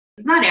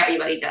because not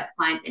everybody does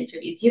client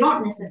interviews. You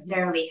don't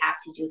necessarily have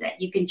to do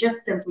that. You can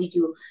just simply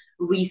do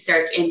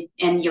research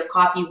and your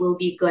copy will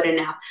be good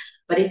enough.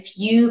 But if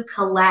you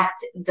collect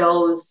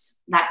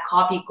that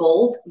copy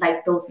gold,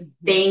 like those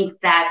things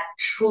that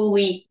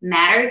truly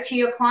matter to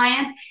your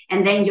client,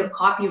 and then your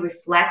copy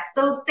reflects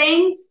those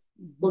things,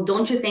 well,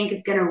 don't you think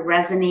it's going to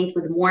resonate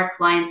with more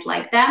clients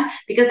like them?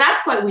 Because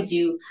that's what we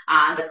do,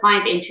 the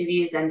client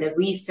interviews and the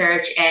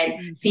research and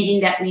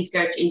feeding that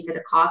research into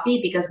the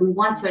copy, because we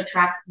want to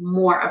attract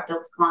more of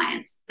those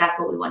clients. That's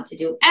what we want to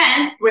do,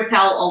 and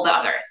repel all the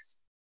others.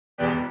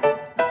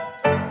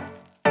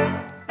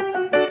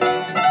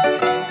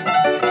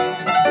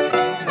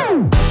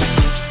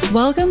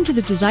 Welcome to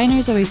the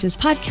Designer's Oasis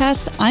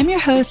podcast. I'm your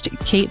host,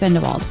 Kate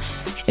Bendewald.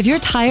 If you're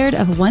tired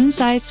of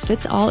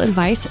one-size-fits-all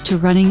advice to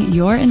running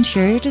your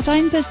interior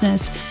design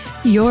business,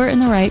 you're in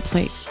the right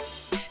place.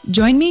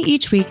 Join me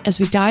each week as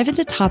we dive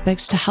into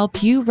topics to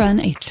help you run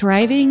a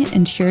thriving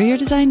interior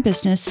design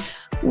business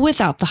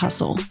without the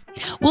hustle.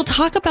 We'll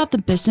talk about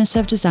the business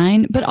of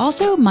design, but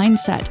also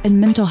mindset and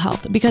mental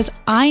health, because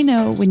I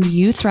know when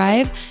you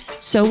thrive,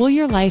 so will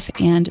your life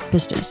and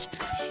business.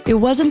 It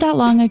wasn't that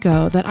long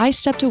ago that I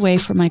stepped away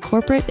from my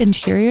corporate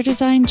interior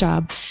design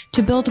job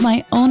to build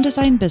my own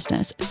design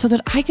business so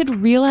that I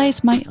could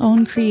realize my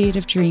own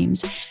creative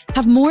dreams,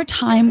 have more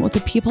time with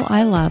the people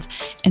I love,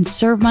 and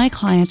serve my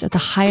clients at the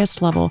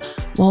highest level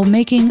while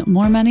making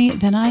more money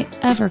than I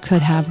ever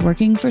could have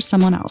working for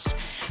someone else.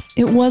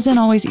 It wasn't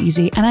always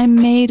easy, and I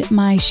made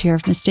my share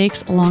of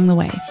mistakes along the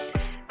way.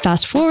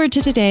 Fast forward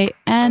to today,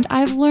 and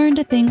I've learned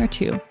a thing or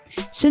two.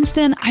 Since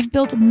then, I've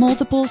built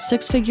multiple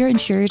six-figure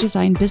interior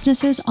design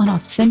businesses on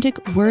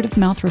authentic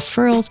word-of-mouth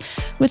referrals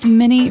with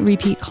many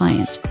repeat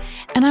clients.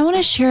 And I want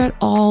to share it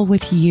all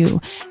with you,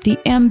 the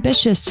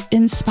ambitious,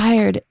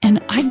 inspired,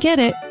 and I get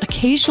it,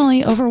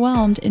 occasionally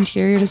overwhelmed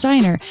interior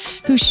designer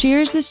who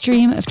shares this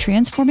dream of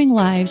transforming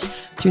lives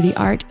through the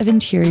art of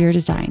interior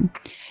design.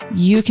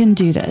 You can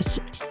do this.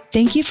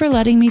 Thank you for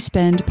letting me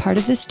spend part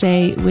of this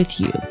day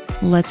with you.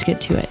 Let's get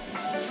to it.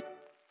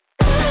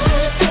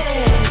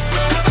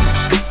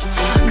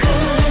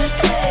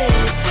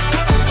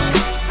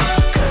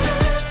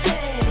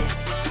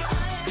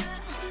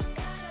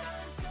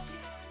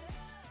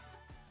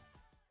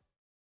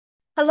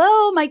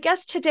 Hello, my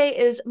guest today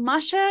is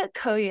Masha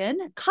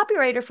Koyen,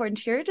 copywriter for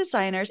interior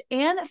designers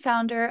and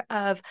founder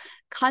of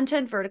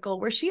Content Vertical,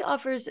 where she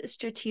offers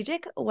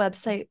strategic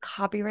website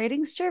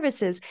copywriting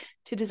services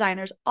to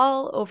designers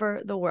all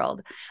over the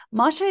world.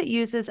 Masha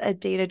uses a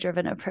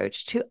data-driven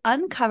approach to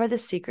uncover the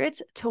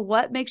secrets to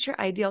what makes your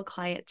ideal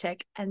client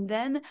tick, and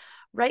then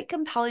write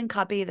compelling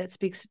copy that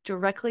speaks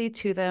directly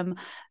to them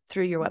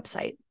through your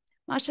website.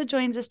 Masha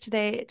joins us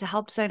today to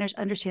help designers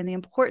understand the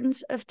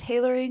importance of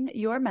tailoring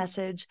your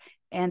message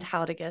and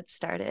how to get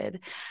started.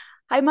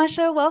 Hi,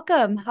 Masha.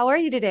 Welcome. How are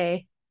you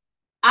today?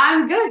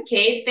 I'm good,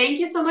 Kate. Thank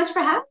you so much for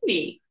having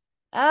me.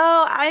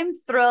 Oh, I'm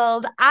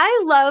thrilled.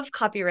 I love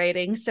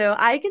copywriting, so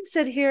I can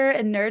sit here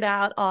and nerd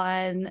out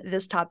on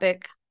this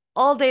topic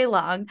all day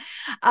long.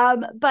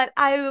 But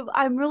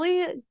I'm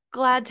really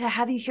glad to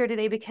have you here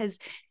today because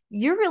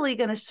you're really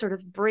going to sort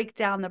of break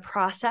down the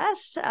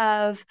process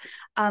of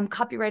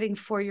copywriting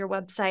for your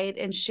website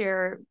and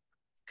share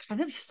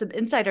kind of some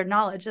insider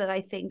knowledge that I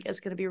think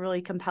is going to be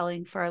really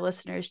compelling for our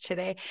listeners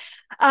today.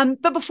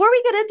 But before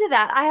we get into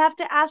that, I have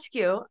to ask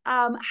you,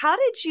 how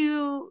did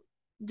you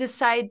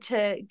decide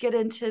to get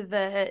into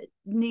the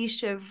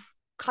niche of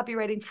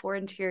copywriting for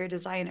interior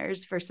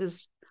designers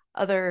versus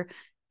other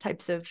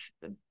types of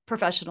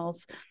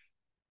professionals?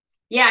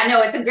 Yeah,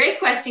 no, it's a great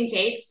question,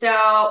 Kate. So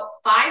about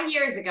 5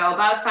 years ago,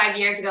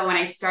 when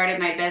I started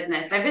my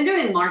business, I've been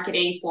doing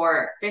marketing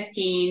for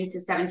 15 to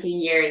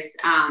 17 years,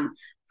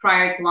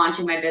 prior to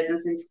launching my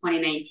business in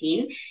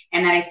 2019.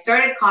 And then I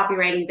started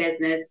copywriting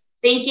business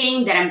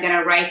thinking that I'm going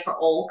to write for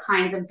all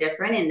kinds of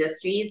different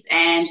industries.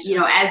 And,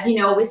 as you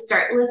know, we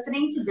start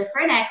listening to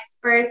different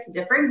experts, to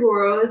different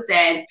gurus,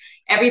 and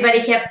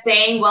everybody kept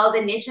saying, well,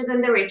 the niches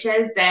and the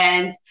riches,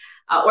 and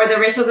or the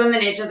riches and the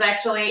niches,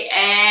 actually.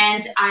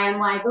 And I'm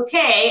like,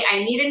 okay, I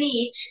need a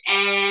niche.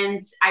 And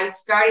I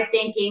started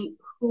thinking,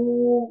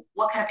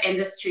 what kind of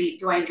industry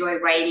do I enjoy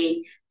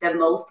writing the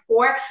most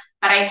for?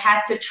 But I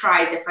had to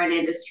try different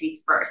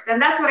industries first.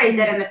 And that's what I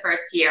did in the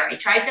first year. I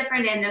tried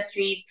different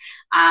industries.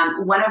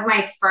 One of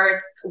my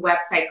first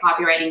website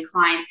copywriting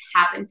clients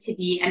happened to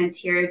be an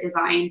interior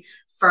design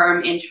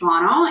firm in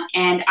Toronto,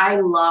 and I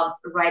loved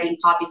writing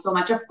copy so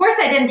much. Of course,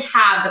 I didn't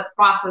have the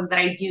process that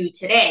I do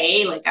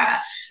today, like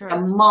a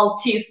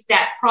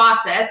multi-step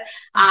process.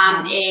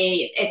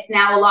 It's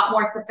now a lot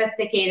more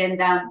sophisticated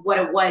than what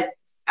it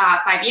was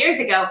 5 years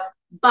ago.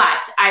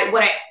 But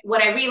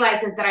what I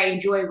realized is that I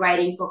enjoy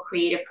writing for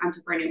creative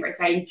entrepreneurs.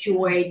 I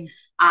enjoyed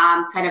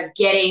kind of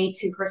getting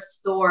to her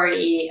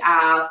story,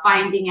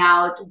 finding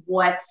out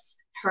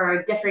what's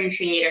her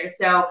differentiator.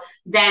 So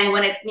then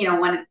when it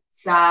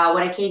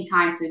came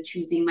time to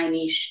choosing my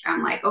niche,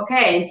 I'm like,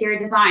 okay, interior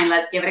design,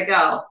 let's give it a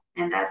go.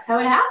 And that's how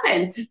it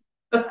happened.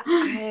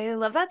 I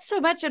love that so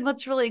much. And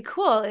what's really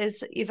cool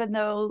is even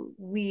though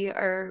we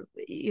are,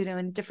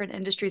 in different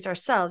industries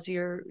ourselves,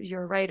 you're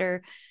a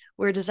writer,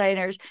 we're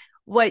designers,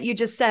 what you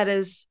just said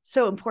is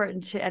so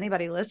important to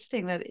anybody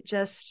listening, that it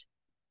just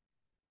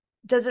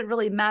doesn't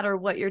really matter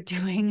what you're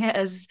doing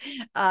as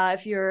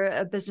if you're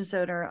a business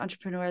owner,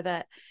 entrepreneur,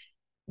 that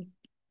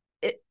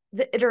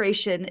the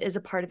iteration is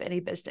a part of any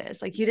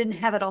business. Like, you didn't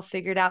have it all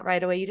figured out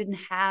right away. You didn't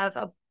have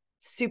a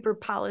super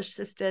polished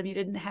system. You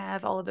didn't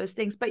have all of those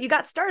things, but you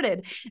got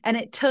started, and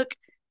it took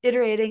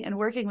iterating and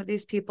working with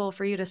these people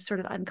for you to sort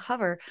of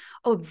uncover,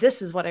 oh,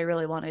 this is what I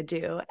really want to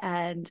do.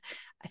 And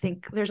I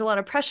think there's a lot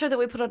of pressure that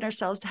we put on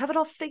ourselves to have it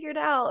all figured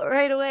out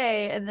right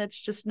away. And that's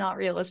just not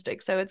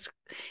realistic. So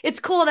it's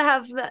cool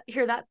to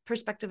hear that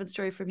perspective and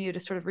story from you to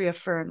sort of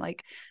reaffirm,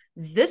 like,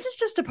 this is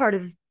just a part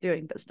of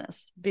doing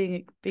business,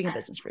 being a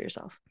business for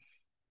yourself.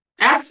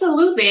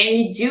 Absolutely. And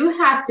you do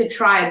have to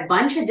try a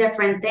bunch of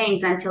different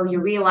things until you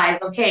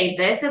realize, okay,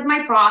 this is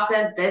my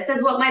process. This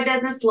is what my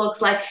business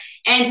looks like.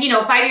 And,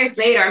 5 years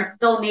later, I'm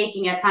still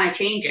making a ton of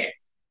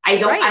changes. I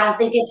don't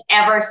think it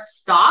ever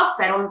stops.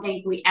 I don't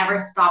think we ever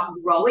stop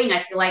growing. I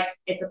feel like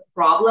it's a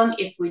problem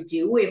if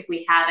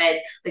we have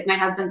it. Like, my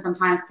husband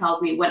sometimes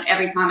tells me, when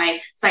every time I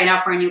sign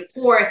up for a new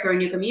course or a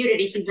new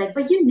community, he's like,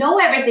 but you know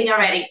everything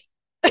already.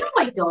 No,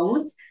 I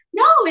don't.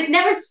 No, it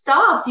never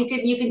stops. You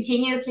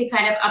continuously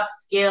kind of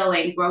upskill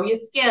and grow your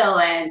skill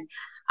and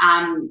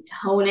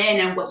hone in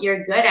on what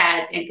you're good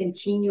at and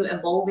continue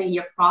evolving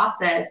your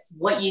process,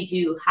 what you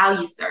do, how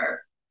you serve.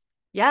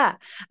 Yeah,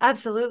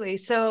 absolutely.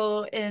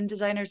 So in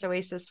Designers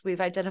Oasis,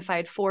 we've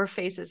identified 4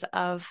 phases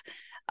of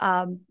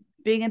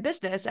being in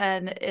business,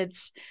 and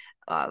it's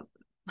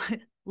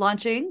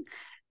launching,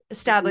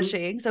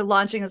 establishing. So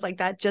launching is like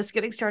that, just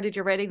getting started.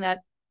 You're writing that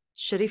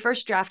shitty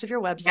first draft of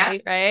your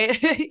website,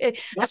 right?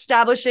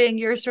 Establishing,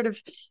 you're sort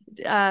of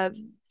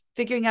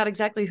figuring out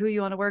exactly who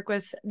you want to work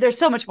with. There's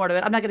so much more to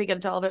it. I'm not going to get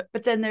into all of it,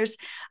 but then there's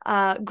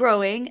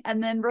growing,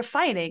 and then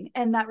refining.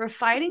 And that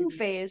refining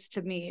phase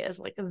to me is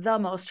like the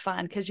most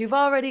fun, because you've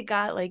already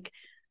got like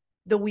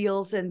the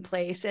wheels in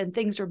place and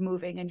things are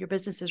moving and your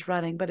business is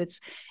running, but it's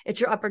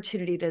your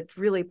opportunity to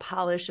really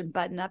polish and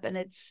button up. And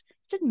it's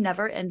a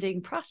never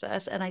ending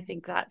process. And I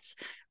think that's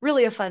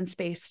really a fun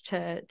space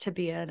to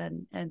be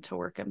in and to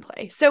work and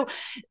play. So,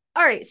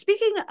 all right,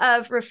 speaking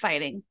of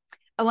refining,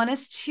 I want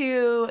us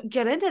to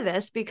get into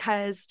this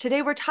because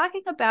today we're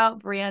talking about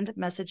brand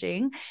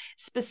messaging,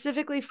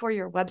 specifically for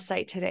your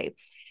website today.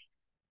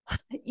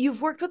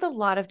 You've worked with a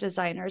lot of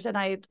designers, and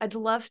I'd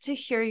love to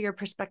hear your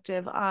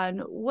perspective on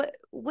what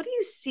do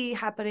you see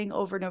happening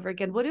over and over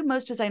again? What do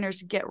most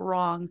designers get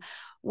wrong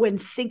when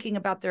thinking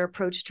about their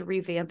approach to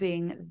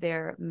revamping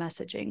their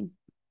messaging?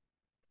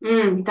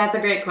 That's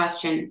a great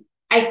question.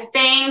 I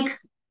think,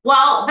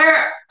 well, there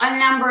are a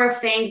number of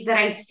things that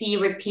I see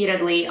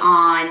repeatedly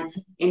on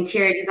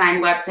interior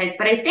design websites,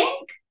 but I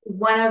think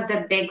one of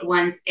the big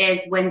ones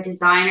is when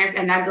designers,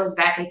 and that goes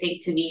back, I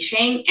think, to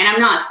niching. And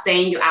I'm not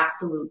saying you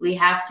absolutely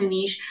have to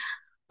niche,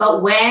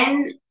 but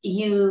when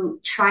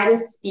you try to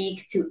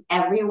speak to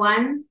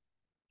everyone,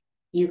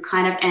 you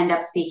kind of end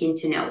up speaking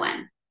to no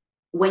one.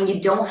 When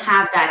you don't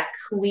have that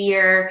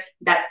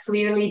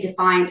clearly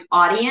defined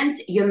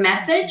audience, your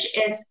message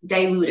is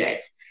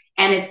diluted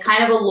and it's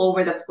kind of all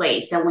over the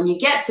place. And when you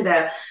get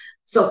to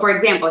so for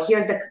example,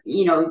 here's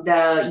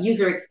the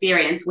user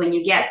experience. When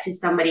you get to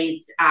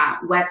somebody's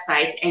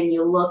website and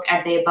you look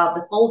at the above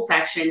the fold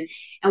section,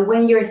 and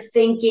when you're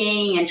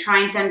thinking and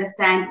trying to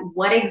understand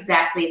what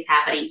exactly is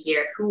happening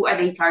here, who are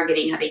they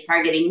targeting? Are they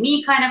targeting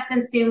me kind of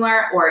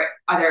consumer, or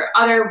are there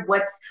other,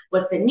 what's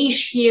the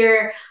niche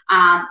here?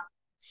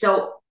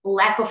 So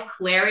lack of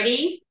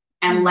clarity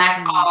and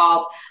lack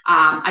of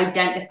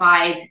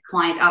identified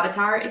client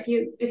avatar, if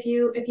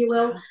you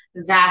will,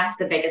 that's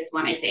the biggest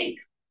one, I think.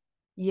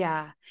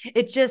 Yeah,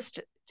 it just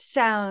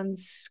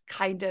sounds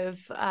kind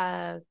of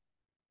to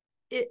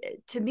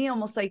me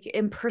almost like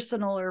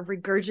impersonal or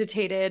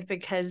regurgitated,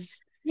 because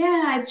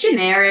yeah, it's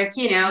generic,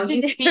 you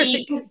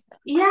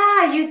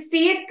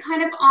see it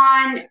kind of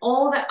on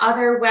all the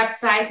other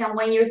websites. And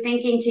when you're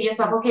thinking to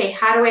yourself, okay,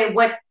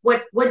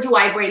 what do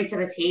I bring to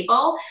the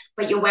table?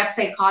 But your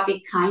website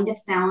copy kind of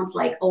sounds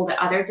like all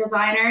the other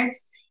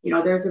designers,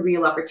 there's a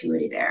real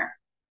opportunity there.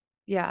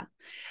 Yeah.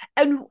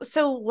 And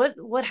so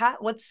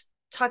let's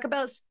talk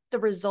about the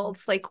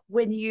results. Like,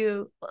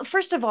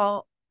 first of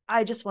all,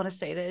 I just want to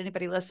say to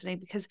anybody listening,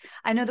 because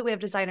I know that we have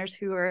designers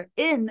who are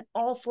in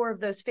all 4 of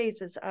those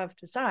phases of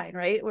design,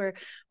 right?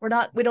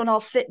 We don't all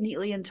fit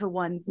neatly into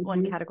one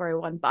category,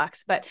 one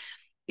box, but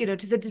to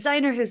the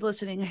designer who's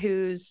listening,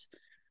 who's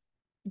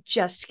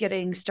just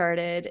getting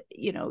started,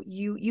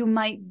 you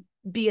might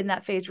be in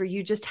that phase where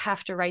you just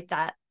have to write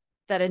that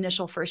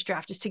initial first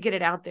draft just to get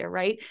it out there,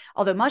 right?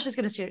 Although Masha is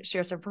going to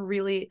share some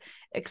really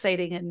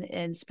exciting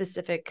and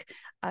specific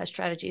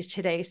strategies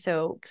today,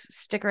 so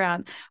stick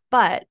around.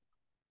 But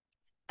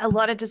a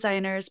lot of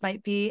designers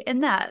might be in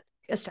that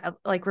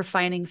like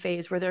refining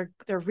phase where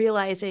they're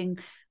realizing,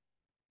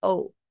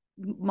 oh,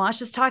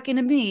 Masha's talking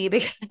to me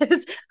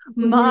because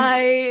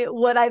Mhm.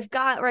 what I've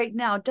got right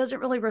now doesn't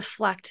really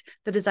reflect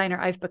the designer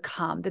I've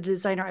become, the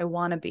designer I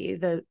want to be,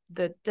 the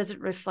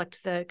doesn't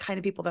reflect the kind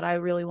of people that I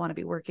really want to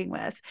be working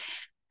with.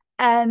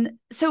 And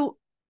so,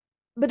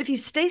 but if you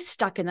stay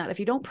stuck in that, if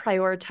you don't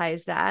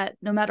prioritize that,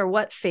 no matter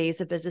what phase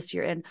of business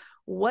you're in,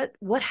 what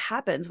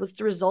happens? What's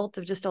the result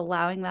of just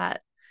allowing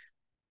that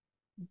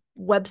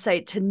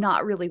website to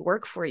not really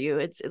work for you?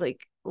 It's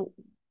like,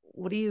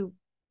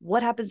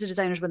 what happens to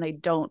designers when they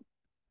don't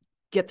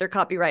get their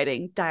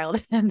copywriting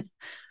dialed in?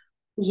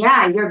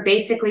 Yeah, you're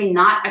basically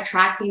not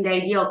attracting the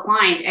ideal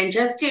client. And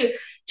just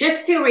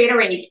to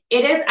reiterate,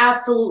 it is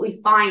absolutely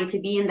fine to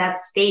be in that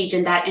stage,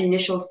 in that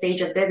initial stage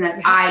of business.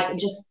 I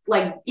just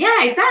like,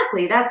 yeah,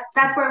 exactly. That's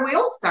where we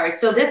all start.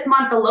 So this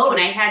month alone,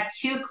 I had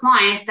two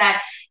clients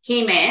that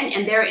came in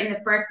and they're in the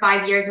first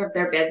 5 years of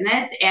their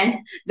business. And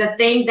the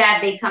thing that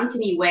they come to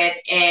me with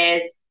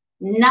is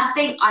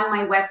nothing on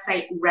my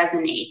website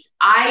resonates.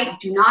 I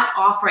do not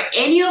offer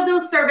any of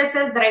those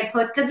services that I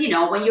put, because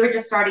when you're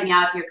just starting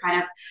out, you're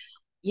kind of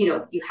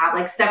you have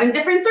like 7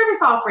 different service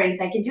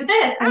offerings. I can do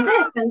this and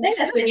this and this,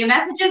 and your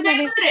message is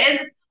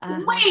diluted.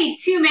 And way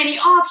too many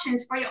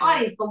options for your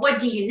audience. But what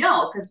do you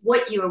know? Because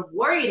what you're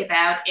worried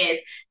about is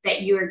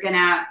that you're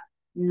gonna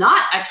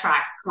not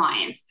attract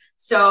clients.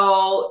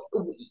 So,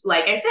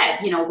 like I said,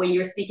 when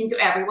you're speaking to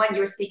everyone,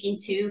 you're speaking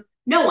to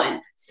no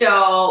one.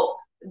 So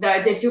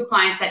the two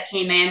clients that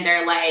came in,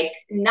 they're like,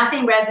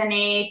 nothing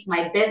resonates.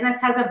 My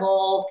business has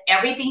evolved.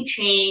 Everything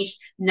changed.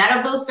 None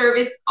of those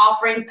service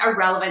offerings are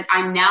relevant.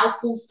 I'm now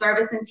full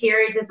service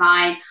interior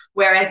design.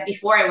 Whereas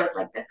before it was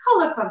like the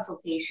color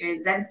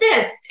consultations and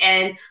this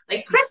and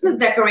like Christmas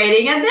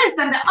decorating and this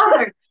and the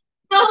other.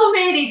 So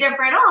many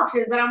different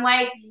options. And I'm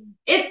like,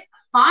 it's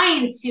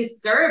fine to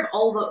serve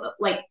all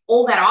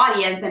that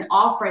audience and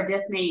offer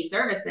this many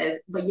services,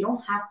 but you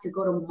don't have to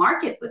go to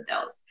market with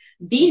those.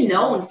 Be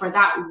known for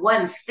that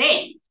one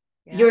thing.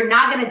 You're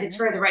not going to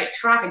deter the right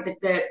traffic.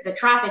 The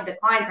traffic, the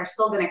clients are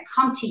still going to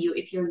come to you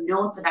if you're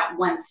known for that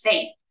one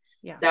thing.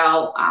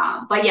 So,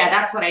 but yeah,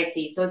 that's what I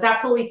see. So it's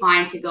absolutely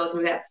fine to go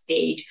through that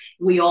stage.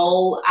 We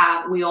all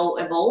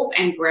evolve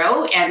and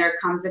grow, and there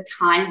comes a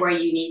time where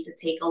you need to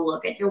take a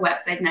look at your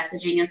website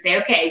messaging and say,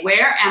 okay,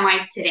 where am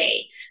I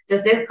today?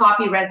 Does this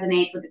copy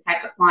resonate with the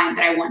type of client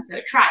that I want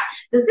to attract?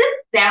 Does this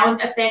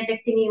sound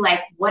authentic to me? Like,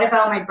 what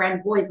about my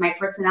brand voice, my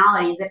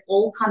personality? Is it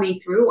all coming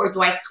through, or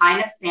do I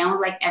kind of sound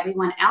like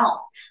everyone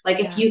else? Like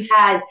if you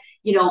had,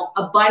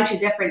 a bunch of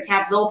different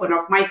tabs open, or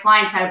if my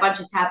clients had a bunch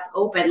of tabs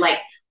open, like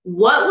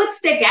what would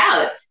stick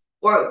out,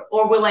 or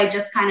will I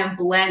just kind of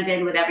blend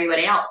in with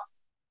everybody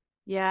else?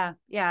 Yeah.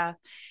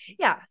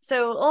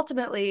 So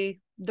ultimately,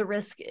 the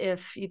risk,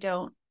 if you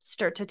don't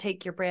start to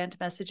take your brand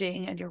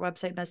messaging and your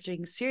website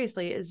messaging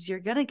seriously, is you're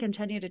going to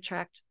continue to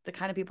attract the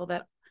kind of people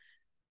that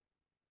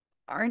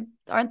aren't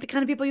the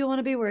kind of people you want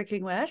to be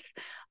working with.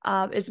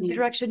 Isn't the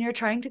direction you're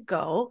trying to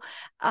go.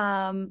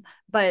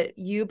 But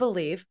you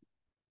believe,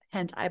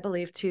 and I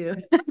believe too,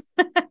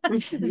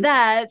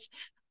 that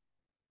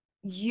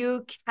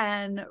you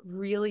can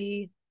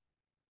really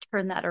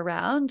turn that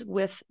around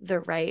with the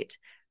right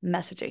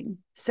messaging.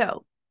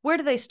 So where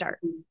do they start?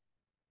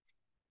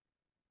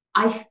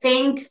 I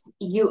think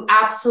you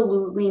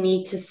absolutely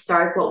need to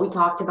start what we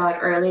talked about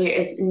earlier,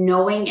 is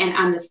knowing and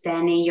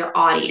understanding your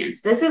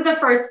audience. This is the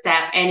first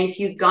step. And if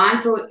you've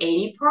gone through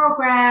any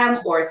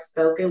program or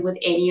spoken with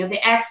any of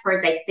the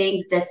experts, I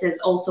think this is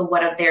also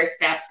one of their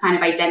steps, kind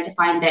of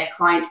identifying that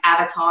client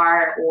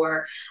avatar,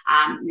 or,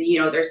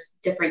 there's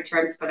different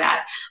terms for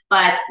that.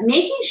 But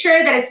making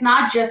sure that it's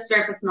not just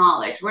surface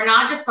knowledge. We're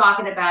not just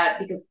talking about,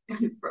 because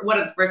one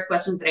of the first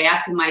questions that I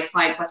ask in my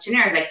client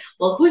questionnaire is like,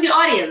 well, who's your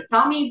audience?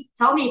 Tell me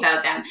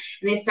about them.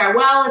 And they start,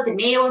 well, it's a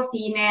male or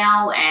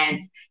female,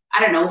 and I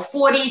don't know,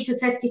 40 to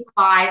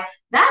 55.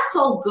 That's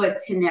all good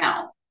to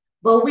know,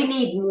 but we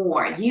need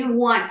more. You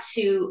want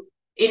to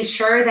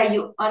ensure that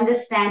you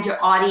understand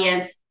your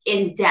audience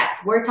in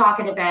depth. We're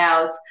talking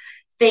about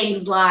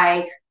things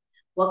like,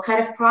 what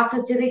kind of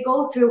process do they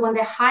go through when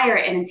they hire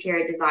an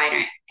interior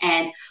designer?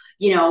 And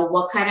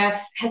what kind of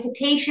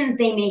hesitations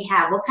they may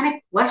have, what kind of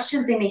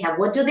questions they may have,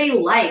 what do they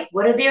like,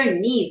 what are their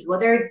needs,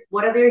 what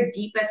are their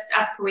deepest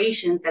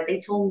aspirations that they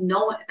tell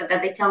no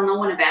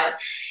one about.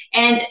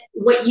 And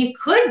what you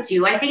could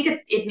do, I think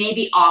it may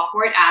be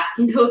awkward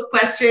asking those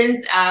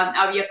questions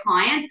of your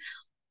clients.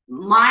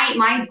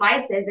 My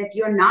advice is, if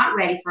you're not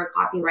ready for a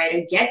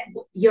copywriter, get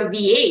your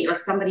VA or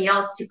somebody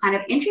else to kind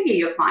of interview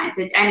your clients.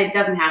 And it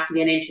doesn't have to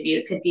be an interview.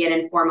 It could be an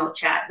informal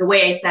chat. The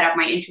way I set up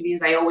my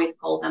interviews, I always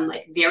call them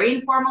like very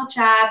informal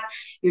chats.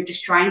 You're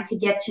just trying to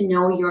get to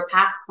know your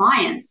past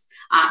clients.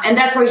 And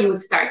that's where you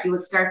would start. You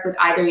would start with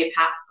either your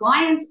past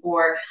clients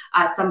or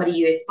somebody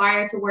you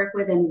aspire to work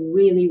with, and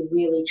really,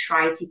 really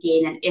try to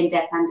gain an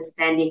in-depth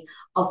understanding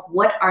of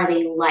what are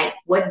they like,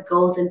 what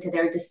goes into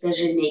their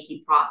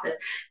decision-making process.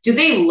 Do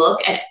they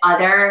look at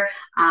other,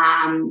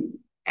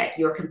 at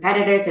your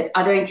competitors, at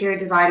other interior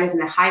designers in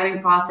the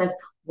hiring process?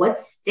 What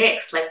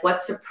sticks? Like,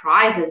 what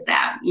surprises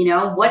them?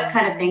 What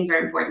kind of things are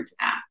important to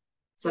them?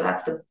 So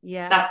that's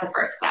Yeah. the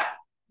first step.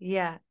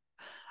 Yeah.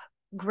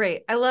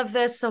 Great. I love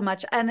this so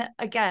much. And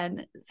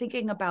again,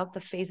 thinking about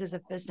the phases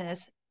of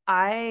business,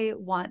 I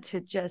want to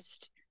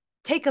just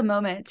take a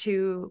moment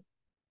to,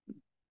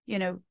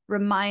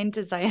 remind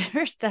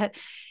designers that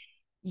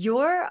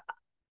your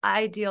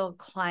ideal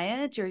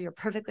client or your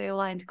perfectly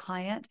aligned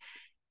client,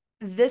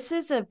 this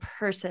is a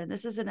person,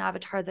 this is an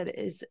avatar that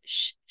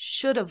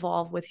should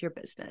evolve with your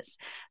business.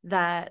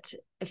 That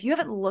if you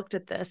haven't looked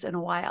at this in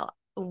a while,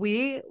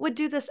 we would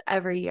do this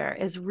every year,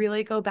 is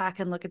really go back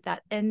and look at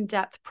that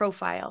in-depth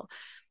profile,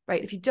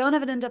 right? If you don't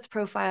have an in-depth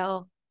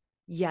profile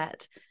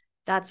yet,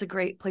 that's a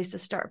great place to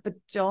start. But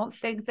don't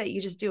think that you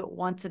just do it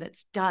once and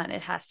it's done.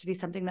 It has to be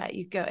something that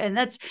you go. And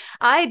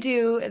I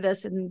do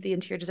this in the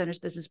Interior Designers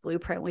Business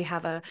Blueprint. We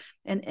have an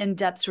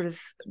in-depth sort of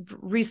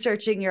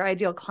researching your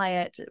ideal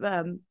client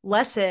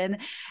lesson.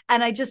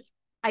 And I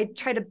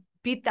try to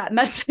beat that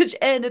message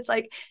in. It's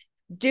like,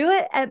 do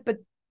it, but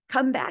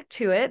come back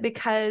to it,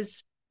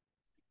 because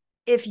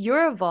if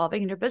you're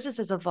evolving and your business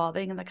is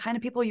evolving and the kind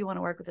of people you want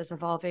to work with is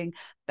evolving,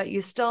 but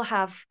you still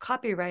have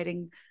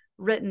copywriting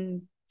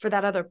written for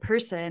that other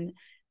person,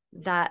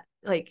 that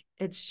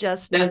it's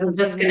just, there's a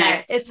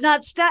disconnect. It's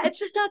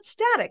just not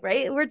static,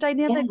 right? We're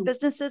dynamic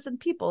businesses and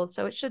people,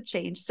 so it should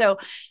change. So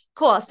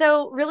cool.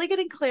 So really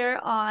getting clear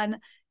on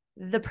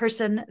the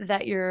person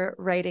that you're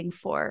writing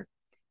for.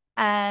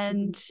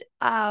 And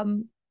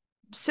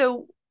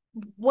so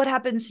what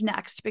happens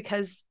next?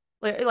 Because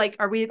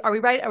are we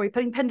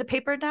putting pen to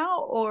paper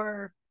now,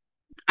 or?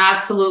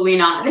 Absolutely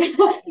not.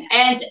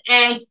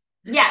 and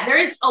yeah, there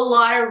is a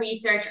lot of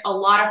research, a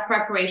lot of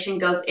preparation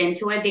goes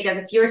into it, because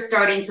if you're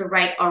starting to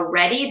write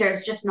already,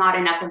 there's just not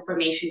enough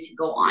information to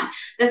go on.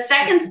 The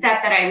second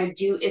step that I would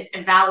do is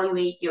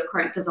evaluate your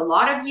current, because a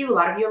lot of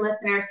your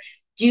listeners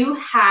do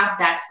have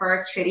that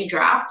first shitty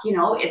draft.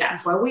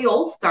 That's where we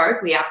all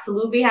start. We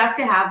absolutely have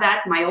to have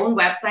that. My own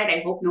website,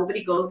 I hope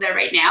nobody goes there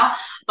right now,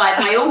 but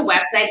my own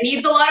website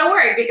needs a lot of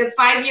work, because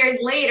 5 years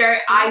later,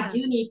 I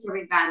do need to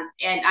revamp,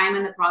 and I'm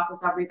in the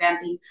process of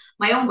revamping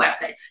my own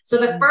website. So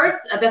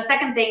the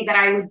second thing that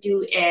I would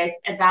do is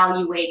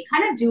evaluate,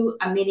 kind of do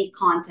a mini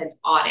content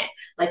audit.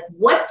 Like,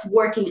 what's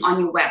working on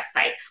your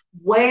website?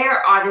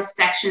 Where are the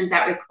sections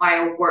that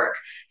require work?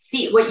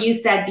 See what you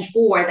said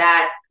before,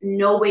 that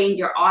knowing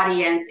your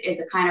audience is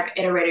a kind of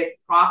iterative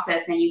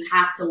process and you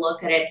have to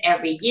look at it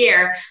every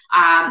year.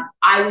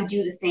 I would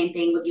do the same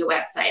thing with your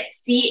website.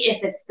 See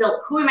if it's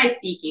still, who am I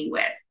speaking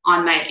with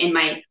in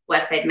my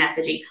website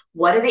messaging?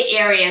 What are the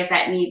areas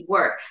that need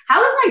work?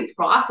 How is my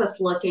process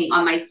looking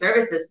on my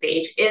services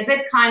page? Is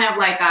it kind of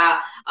like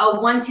a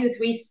 1, 2,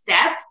 3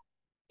 step?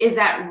 Is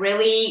that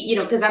really,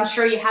 because I'm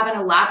sure you have an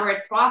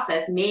elaborate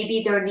process.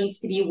 Maybe there needs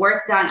to be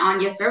work done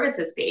on your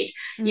services page.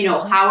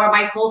 How are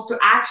my calls to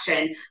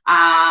action?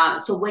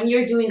 So when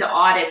you're doing the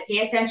audit, pay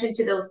attention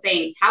to those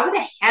things. How are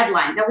the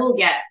headlines? I will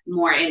get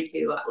more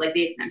into like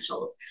the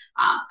essentials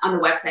on the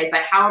website,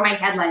 but how are my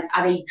headlines?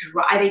 Are they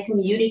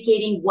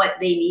communicating what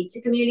they need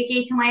to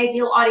communicate to my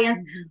ideal audience?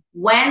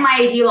 When my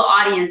ideal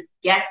audience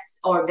gets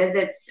or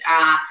visits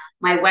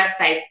my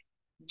website,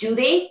 do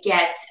they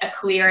get a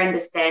clear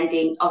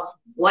understanding of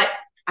what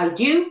I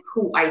do,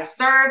 who I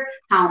serve,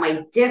 how am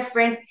I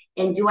different,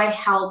 and do I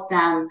help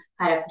them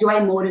do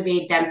I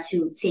motivate them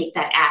to take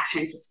that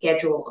action to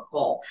schedule a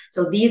call?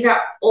 So these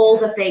are all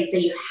the things that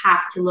you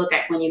have to look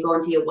at when you go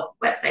into your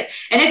website.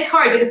 And it's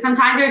hard because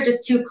sometimes they're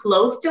just too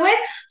close to it.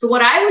 So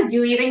what I would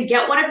do, even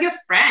get one of your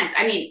friends.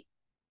 I mean,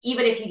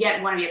 even if you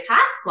get one of your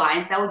past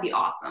clients, that would be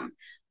awesome.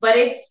 But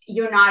if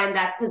you're not in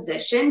that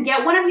position,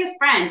 get one of your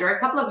friends or a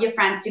couple of your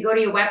friends to go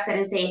to your website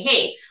and say,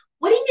 hey,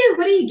 what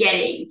are you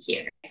getting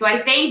here? So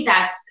I think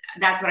that's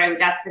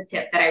the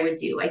tip that I would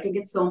do. I think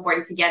it's so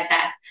important to get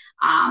that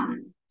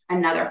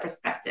another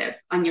perspective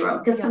on your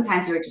own, because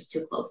sometimes you're just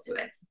too close to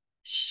it.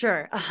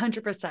 Sure,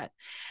 100%.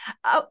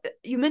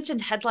 You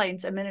mentioned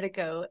headlines a minute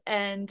ago,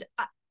 and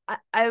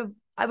I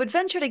would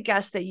venture to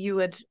guess that you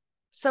would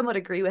somewhat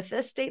agree with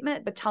this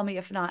statement, but tell me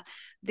if not.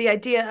 The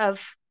idea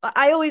of,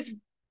 I always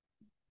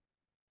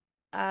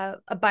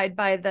abide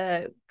by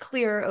the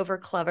clear over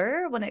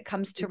clever when it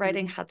comes to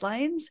writing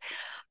headlines,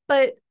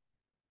 but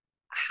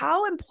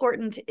how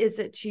important is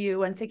it to you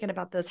when thinking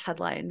about those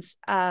headlines?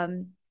 I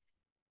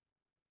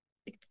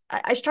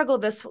struggle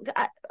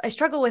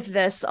with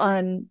this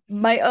on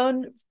my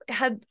own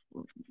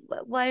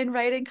headline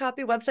writing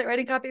copy, website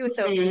writing copy.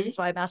 So this is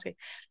why I'm asking,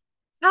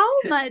 how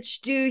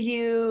much do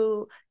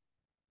you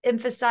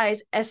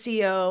emphasize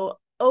SEO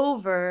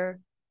over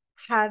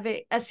having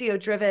SEO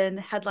driven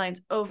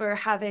headlines over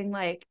having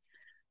like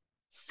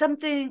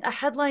a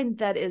headline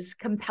that is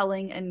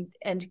compelling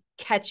and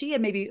catchy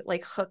and maybe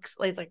like hooks,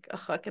 like a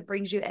hook, it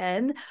brings you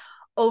in,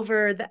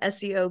 over the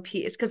SEO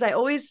piece? Because I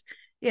always,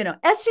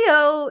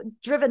 SEO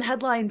driven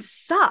headlines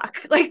suck.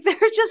 Like they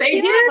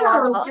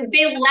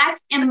lack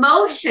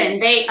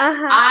emotion.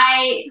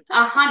 I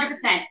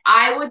 100%,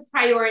 I would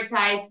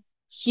prioritize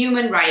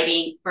human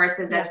writing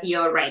versus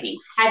SEO writing.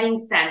 Having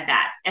said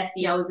that,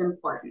 SEO is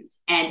important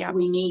and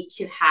we need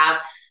to have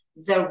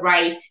the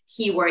right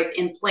keywords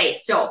in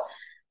place. So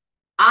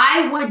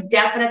I would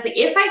definitely,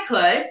 if I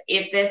could,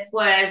 if this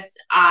was,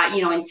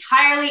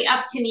 entirely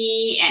up to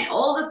me and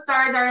all the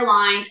stars are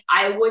aligned,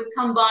 I would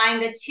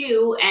combine the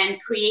two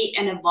and create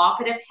an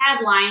evocative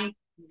headline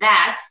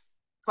that's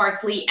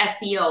partly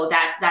SEO,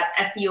 that's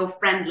SEO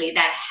friendly,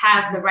 that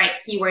has the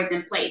right keywords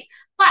in place.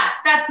 But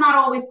that's not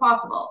always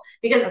possible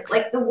because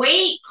like the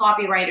way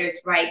copywriters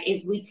write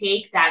is we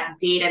take that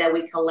data that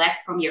we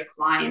collect from your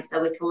clients,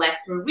 that we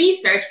collect through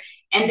research,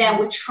 and then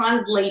we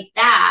translate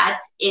that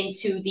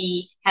into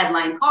the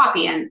headline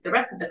copy and the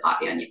rest of the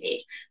copy on your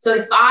page. So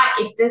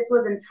if this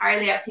was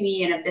entirely up to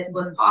me and if this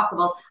was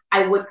possible,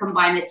 I would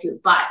combine the two.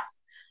 But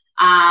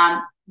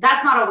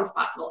that's not always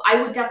possible.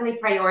 I would definitely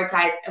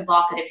prioritize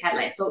evocative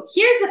headlines. So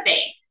here's the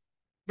thing.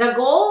 The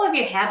goal of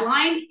your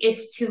headline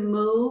is to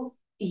move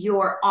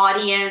your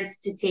audience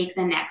to take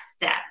the next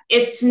step.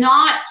 It's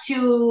not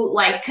to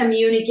like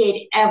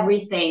communicate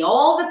everything,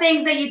 all the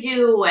things that you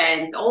do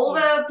and all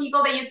the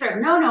people that you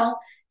serve. No,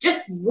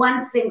 just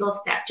one single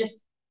step.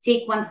 Just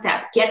take one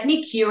step. Get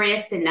me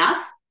curious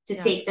enough to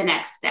take the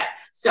next step.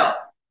 So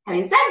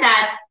having said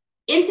that,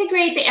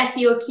 integrate the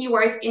SEO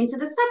keywords into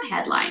the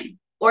subheadline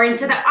or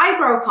into the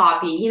eyebrow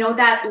copy,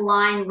 that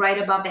line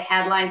right above the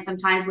headline.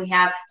 Sometimes we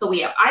have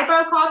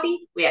eyebrow copy,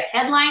 we have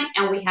headline,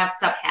 and we have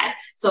subhead.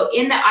 So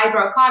in the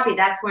eyebrow copy,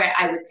 that's where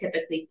I would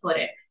typically put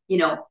it,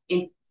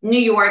 in New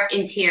York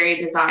interior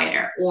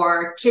designer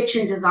or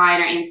kitchen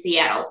designer in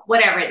Seattle,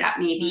 whatever that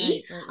may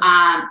be.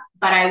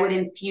 But I would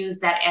infuse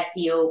that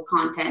SEO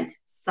content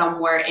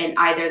somewhere in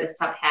either the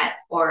subhead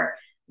or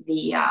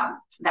the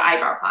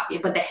eyebrow copy.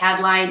 But the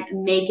headline,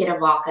 make it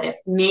evocative,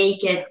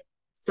 make it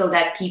so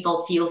that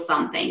people feel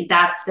something.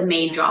 That's the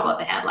main job of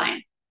the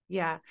headline.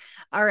 Yeah.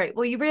 All right.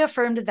 Well, you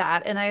reaffirmed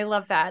that. And I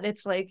love that.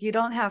 It's like, you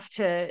don't have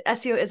to,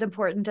 SEO is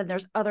important and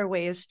there's other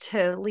ways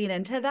to lean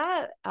into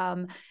that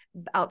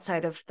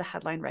outside of the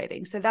headline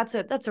writing. So that's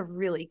a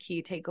really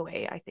key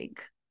takeaway, I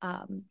think,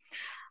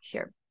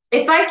 here.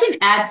 If I can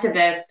add to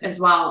this as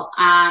well,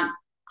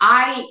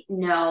 I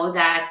know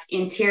that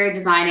interior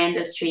design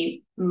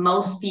industry,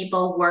 most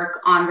people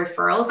work on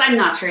referrals. I'm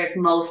not sure if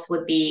most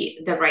would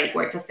be the right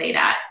word to say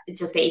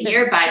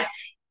here, but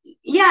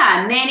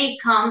yeah, many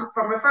come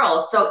from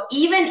referrals. So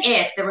even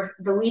if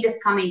the lead is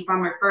coming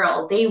from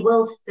referral, they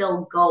will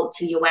still go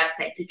to your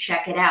website to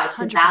check it out,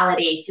 to 100%.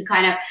 Validate, to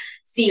kind of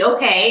see,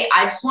 okay,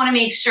 I just want to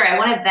make sure, I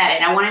want to vet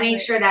it. I want to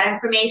make sure that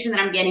information that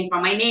I'm getting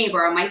from my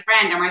neighbor or my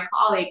friend or my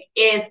colleague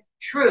is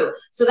true.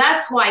 So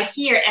that's why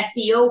here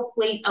SEO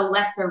plays a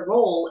lesser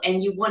role,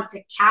 and you want to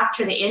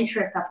capture the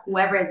interest of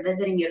whoever is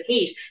visiting your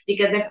page,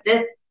 because if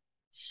this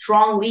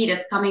strong lead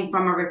is coming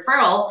from a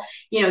referral,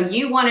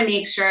 you want to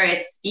make sure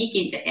it's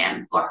speaking to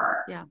him or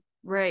her. Yeah.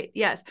 Right.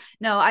 Yes.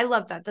 No, I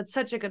love that. That's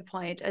such a good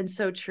point and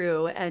so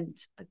true. And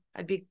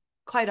I'd be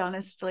quite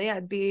honestly,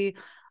 I'd be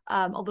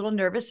a little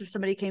nervous if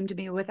somebody came to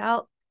me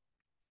without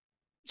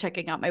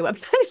checking out my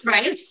website.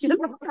 Right.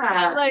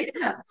 Like,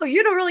 oh,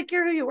 you don't really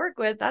care who you work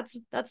with. That's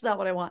not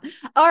what I want.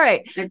 All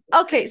right.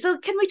 Okay. So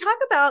can we talk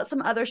about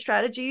some other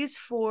strategies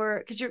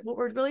because what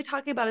we're really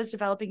talking about is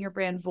developing your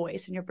brand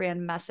voice and your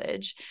brand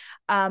message.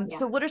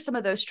 So what are some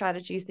of those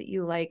strategies that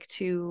you like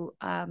to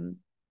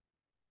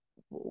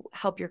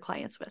help your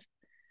clients with?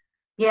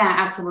 Yeah,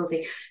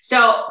 absolutely.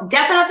 So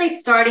definitely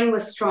starting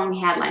with strong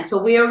headlines.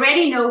 So we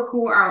already know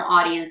who our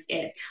audience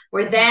is.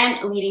 We're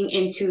then leading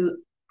into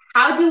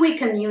how do we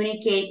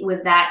communicate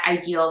with that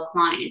ideal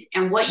client?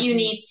 And what you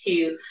need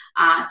to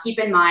keep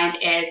in mind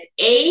is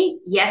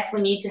yes,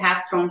 we need to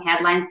have strong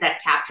headlines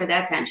that capture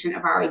the attention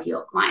of our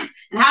ideal clients.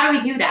 And how do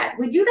we do that?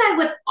 We do that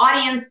with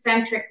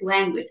audience-centric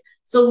language.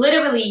 So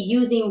literally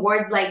using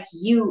words like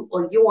you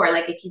or your,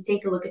 like if you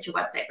take a look at your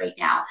website right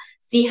now,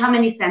 see how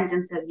many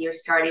sentences you're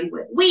starting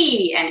with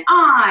we and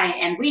I,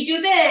 and we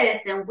do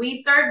this, and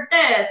we serve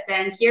this,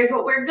 and here's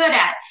what we're good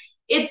at.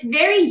 It's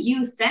very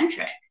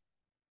you-centric.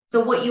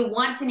 So what you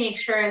want to make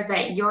sure is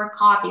that your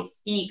copy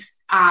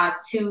speaks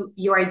to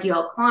your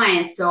ideal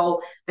client.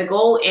 So the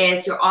goal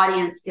is your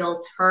audience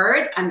feels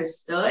heard,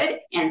 understood,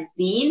 and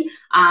seen.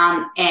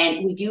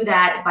 And we do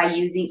that by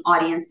using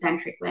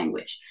audience-centric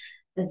language.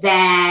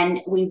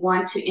 Then we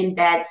want to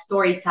embed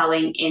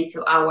storytelling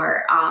into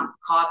our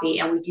copy,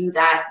 and we do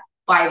that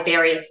by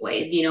various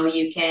ways. You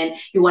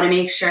want to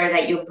make sure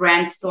that your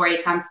brand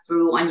story comes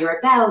through on your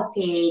about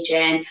page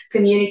and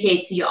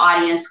communicates to your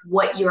audience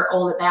what you're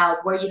all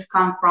about, where you've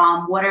come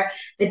from, what are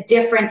the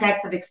different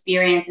types of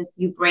experiences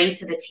you bring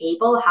to the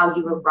table, how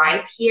you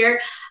arrived here,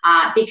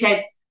 because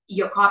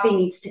your copy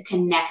needs to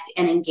connect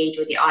and engage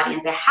with the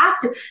audience.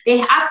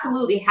 They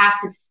absolutely have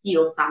to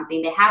feel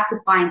something. They have to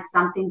find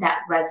something that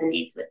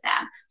resonates with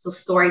them. So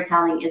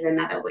storytelling is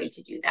another way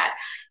to do that.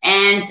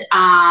 And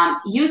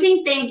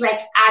using things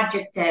like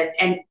adjectives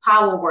and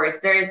power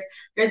words. There's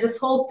this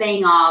whole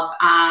thing of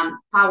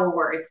power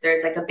words.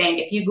 There's like a bank.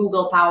 If you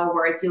Google power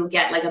words, you'll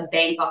get like a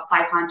bank of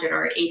 500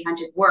 or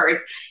 800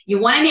 words. You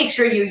want to make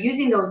sure you're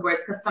using those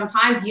words, because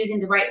sometimes using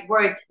the right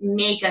words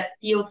make us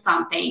feel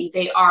something.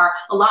 They are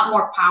a lot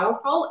more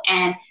powerful,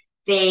 and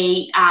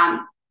they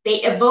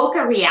they evoke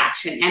a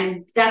reaction,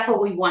 and that's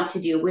what we want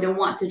to do. We don't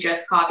want to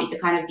just copy to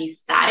kind of be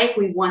static.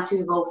 We want to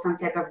evoke some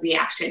type of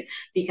reaction,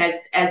 because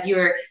as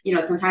you're,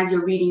 sometimes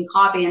you're reading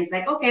copy and it's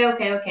like,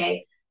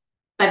 okay.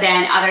 But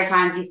then other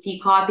times you see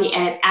copy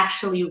and it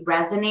actually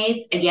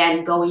resonates.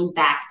 Again, going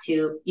back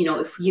to,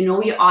 if you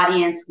know your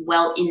audience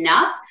well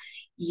enough,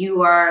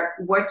 you are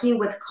working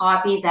with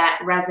copy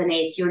that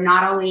resonates. You're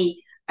not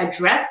only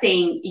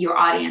addressing your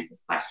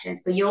audience's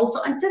questions, but you're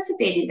also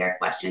anticipating their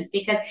questions.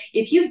 Because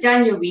if you've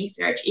done your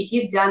research, if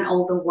you've done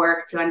all the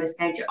work to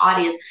understand your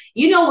audience,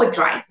 you know what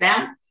drives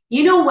them,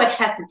 you know what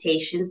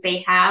hesitations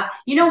they have,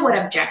 you know what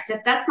objective.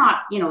 That's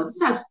not,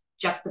 it's not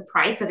just the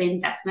price of the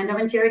investment of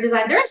interior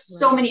design. There are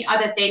so many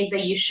other things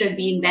that you should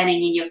be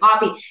embedding in your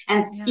copy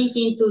and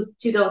speaking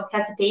to those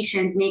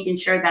hesitations, making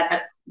sure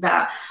that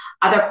the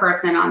other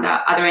person on the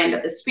other end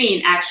of the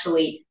screen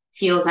actually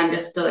feels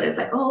understood. Is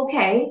like, oh,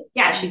 okay,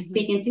 yeah, she's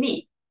speaking to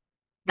me.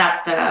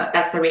 That's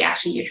the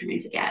reaction you're trying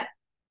to get.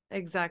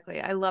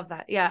 Exactly. I love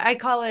that. Yeah. I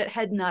call it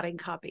head nodding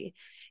copy.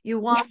 You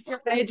want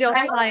your ideal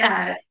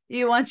client.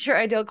 You want your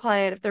ideal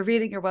client, if they're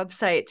reading your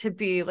website, to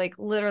be like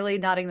literally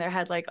nodding their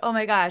head, like, oh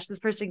my gosh, this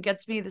person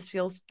gets me.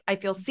 I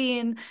feel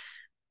seen.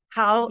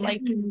 How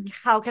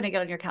can I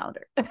get on your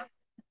calendar?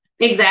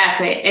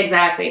 Exactly.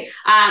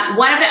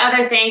 One of the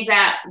other things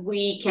that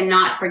we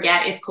cannot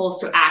forget is calls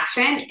to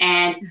action.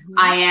 And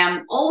I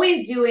am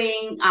always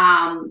doing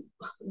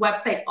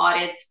website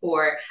audits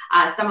for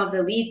some of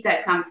the leads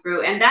that come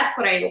through. And that's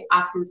what I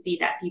often see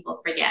that people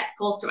forget: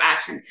 calls to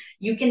action.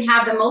 You can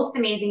have the most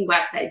amazing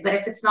website, but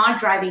if it's not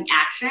driving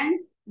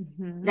action,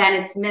 then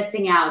it's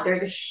missing out.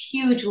 There's a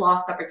huge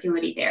lost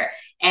opportunity there.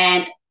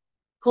 And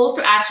calls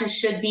to action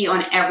should be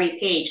on every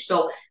page.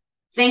 So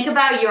think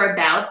about your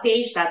about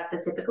page. That's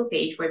the typical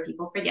page where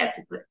people forget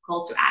to put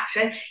call to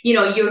action.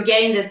 You're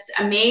getting this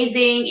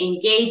amazing,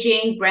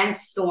 engaging brand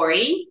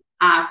story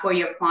for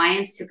your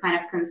clients to kind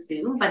of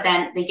consume, but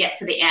then they get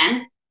to the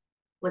end.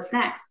 What's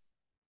next?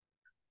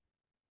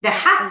 There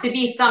has to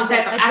be some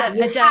type of action.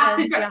 You have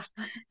to drive.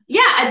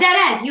 Yeah, a dead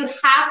end. You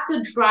have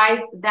to drive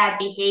that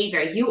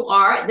behavior.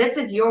 This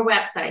is your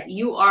website.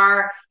 You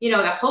are,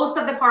 the host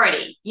of the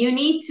party. You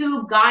need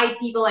to guide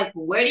people, like,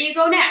 where do you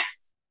go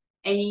next?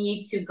 And you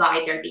need to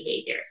guide their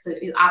behavior. So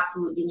you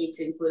absolutely need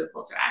to include a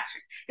call to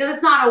action, because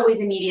it's not always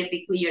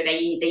immediately clear that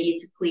they need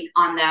to click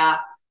on the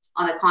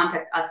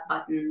contact us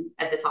button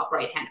at the top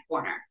right hand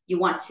corner. You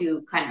want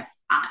to kind of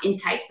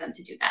entice them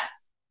to do that.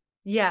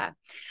 Yeah.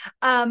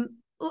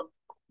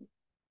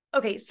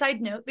 Okay.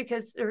 Side note,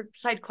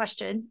 side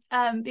question,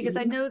 because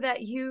I know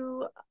that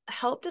you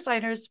help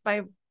designers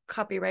by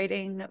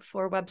copywriting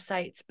for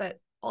websites, but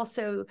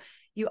also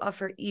you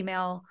offer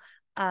email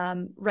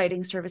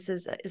writing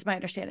services, is my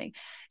understanding.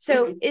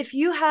 So if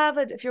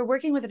you're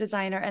working with a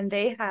designer and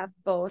they have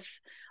both,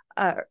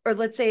 or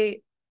let's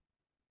say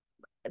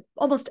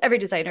almost every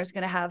designer is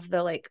going to have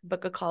the like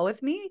book a call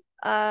with me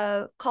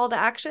call to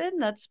action.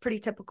 That's pretty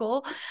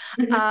typical.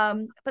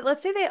 But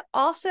let's say they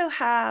also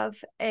have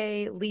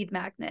a lead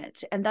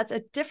magnet, and that's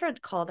a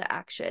different call to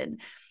action.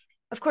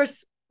 Of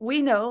course,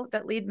 we know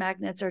that lead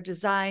magnets are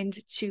designed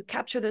to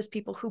capture those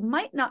people who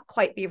might not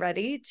quite be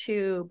ready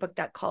to book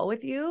that call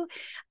with you,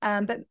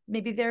 but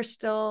maybe they're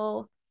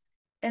still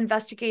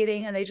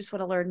investigating and they just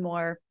want to learn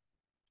more.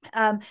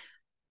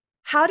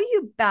 How do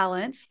you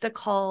balance the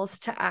calls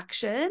to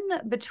action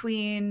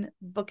between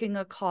booking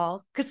a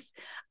call? Because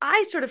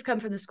I sort of come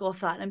from the school of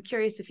thought, and I'm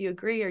curious if you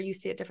agree or you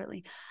see it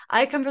differently.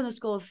 I come from the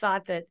school of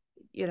thought that,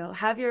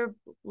 have your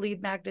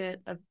lead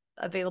magnet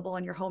available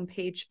on your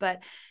homepage,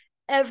 but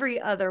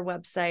every other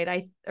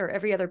website or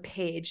every other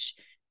page,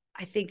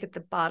 I think at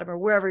the bottom or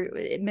wherever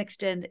it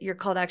mixed in, your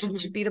call to action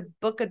should be to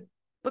book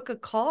a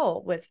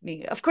call with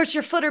me. Of course,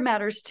 your footer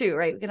matters too,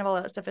 right? We can have all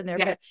that stuff in there.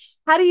 Yeah. But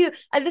how do you,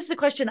 this is a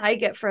question I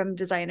get from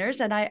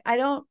designers, and I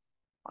don't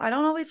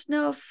always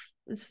know if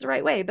it's the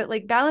right way, but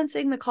like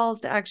balancing the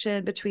calls to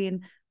action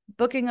between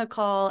booking a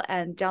call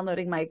and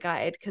downloading my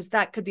guide, because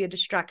that could be a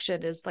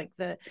distraction, is like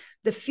the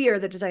fear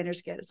that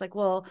designers get. It's like,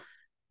 well,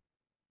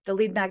 the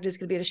lead magnet is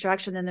going to be a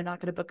distraction, then they're not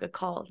going to book a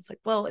call. It's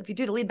like, well, if you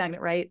do the lead magnet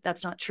right,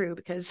 that's not true,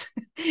 because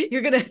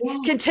you're going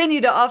to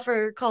continue to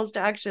offer calls to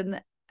action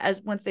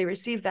as once they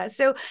receive that.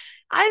 So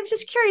I'm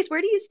just curious,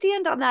 where do you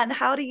stand on that? And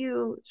how do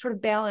you sort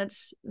of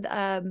balance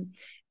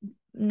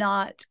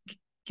not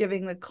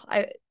giving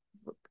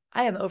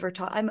I'm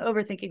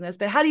overthinking this,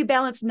 but how do you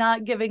balance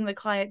not giving the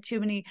client too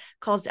many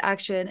calls to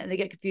action and they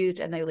get confused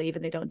and they leave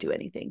and they don't do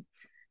anything?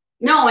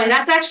 No, and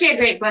that's actually a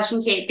great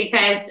question, Kate,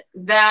 because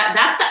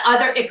that's the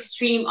other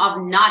extreme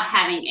of not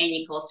having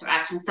any calls to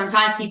action.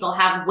 Sometimes people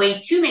have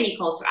way too many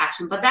calls to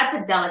action, but that's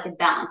a delicate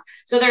balance.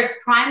 So there's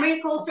primary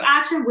calls to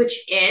action,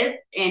 which is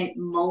in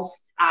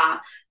most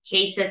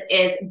cases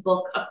is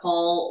book a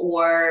call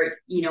or,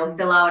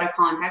 fill out a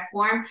contact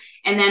form.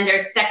 And then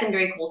there's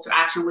secondary calls to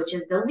action, which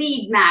is the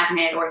lead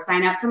magnet or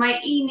sign up to my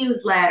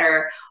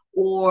e-newsletter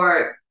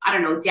or, I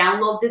don't know,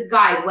 download this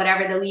guide,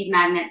 whatever the lead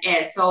magnet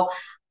is. So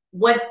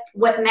what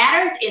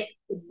matters is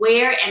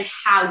where and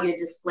how you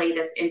display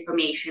this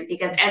information,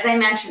 because as I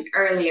mentioned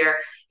earlier,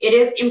 it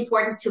is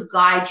important to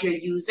guide your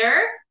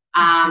user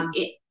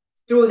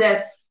through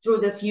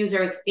this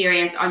user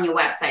experience on your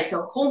website.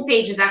 The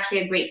homepage is actually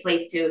a great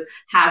place to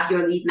have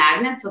your lead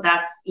magnet. So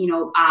that's,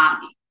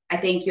 I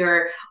think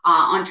you're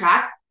on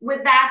track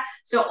with that.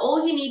 So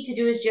all you need to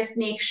do is just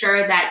make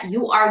sure that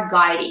you are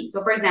guiding.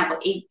 So for example,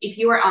 if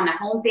you are on the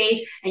homepage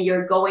and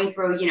you're going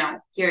through,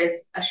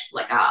 here's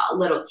a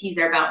little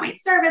teaser about my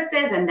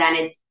services, and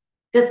then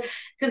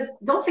because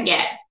don't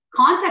forget,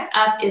 contact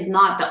us is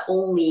not the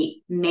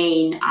only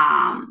main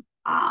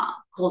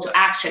call to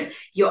action.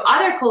 Your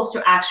other calls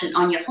to action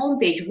on your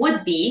homepage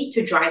would be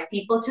to drive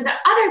people to the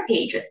other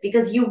pages,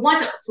 because you want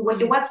to. So what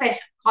your website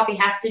copy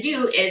has to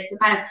do is to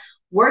kind of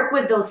work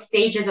with those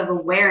stages of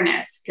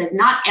awareness, because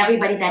not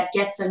everybody that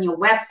gets on your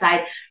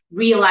website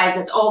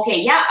realizes, okay,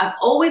 yeah, I've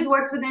always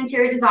worked with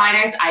interior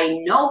designers, I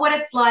know what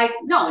it's like.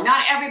 No,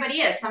 not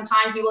everybody is.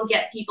 Sometimes you will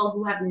get people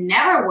who have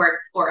never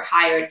worked or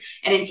hired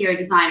an interior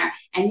designer,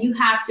 and you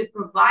have to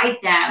provide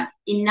them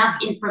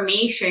enough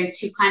information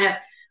to kind of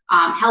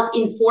help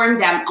inform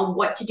them on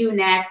what to do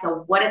next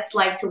or what it's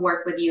like to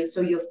work with you. So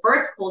your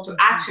first call to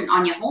action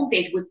on your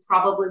homepage would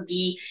probably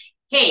be,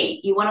 hey,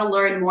 you want to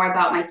learn more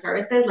about my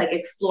services, like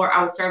explore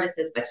our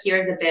services, but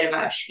here's a bit of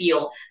a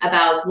spiel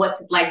about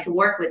what's it like to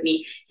work with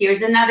me.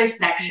 Here's another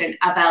section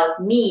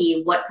about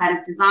me, what kind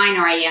of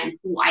designer I am,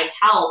 who I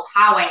help,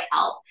 how I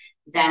help.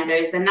 Then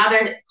there's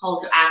another call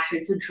to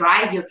action to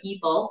drive your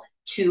people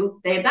to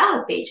the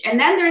about page. And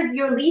then there's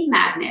your lead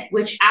magnet,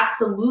 which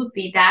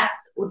absolutely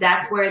that's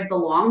where it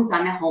belongs,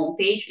 on the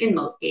homepage, in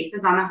most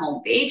cases on the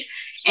homepage.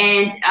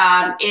 And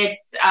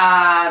it's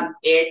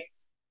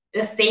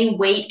the same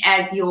weight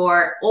as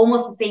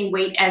almost the same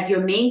weight as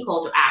your main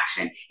call to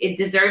action. It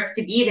deserves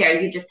to be there.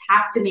 You just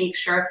have to make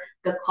sure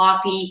the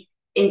copy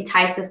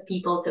entices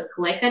people to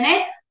click on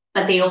it,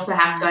 but they also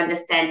have to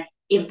understand,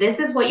 if this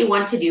is what you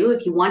want to do,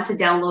 if you want to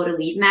download a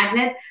lead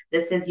magnet,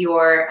 this is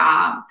your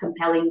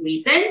compelling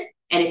reason.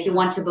 And if you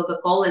want to book a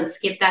call and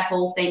skip that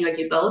whole thing or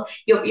do both,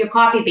 your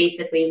copy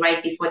basically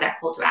right before that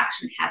call to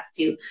action has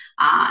to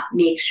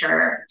make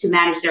sure to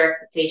manage their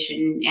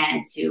expectation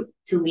and to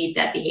lead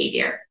that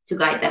behavior, to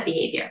guide that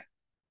behavior.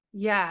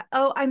 Yeah.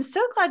 Oh, I'm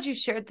so glad you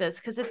shared this,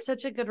 because it's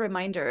such a good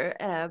reminder,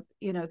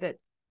 that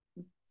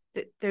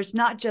there's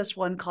not just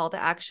one call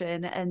to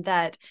action, and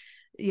that,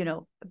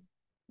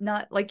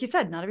 not, like you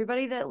said, not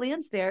everybody that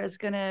lands there is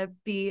going to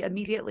be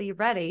immediately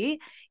ready.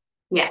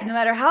 Yeah. No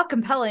matter how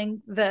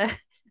compelling the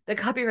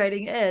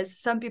copywriting is,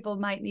 some people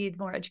might need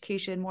more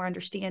education, more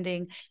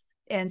understanding.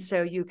 And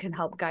so you can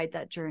help guide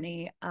that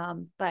journey.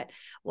 But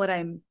what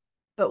I'm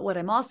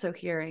also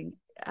hearing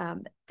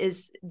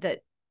is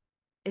that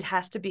it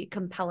has to be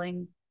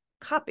compelling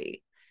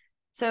copy.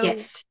 So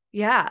yes.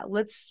 Yeah,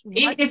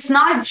 it's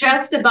not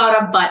just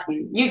about a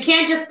button. You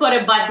can't just put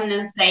a button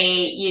and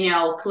say,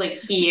 click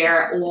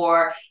here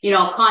or,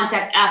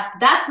 contact us.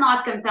 That's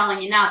not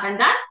compelling enough.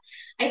 And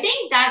I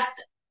think that's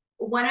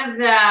one of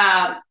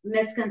the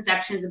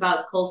misconceptions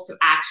about calls to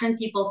action.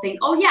 People think,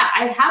 oh yeah,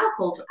 I have a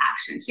call to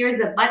action.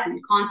 Here's the button,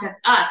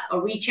 contact us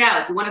or reach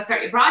out. You want to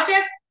start your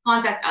project?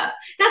 Contact us.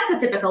 That's the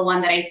typical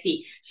one that I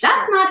see.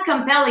 That's not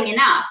compelling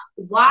enough.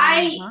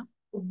 Why?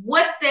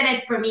 What's in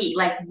it for me?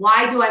 Like,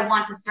 why do I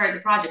want to start the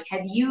project?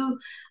 Have you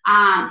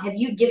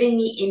given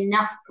me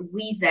enough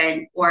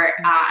reason or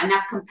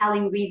enough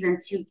compelling reason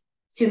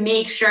to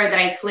make sure that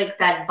I click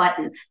that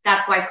button?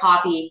 That's why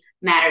copy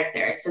matters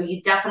there. So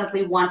you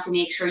definitely want to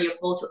make sure your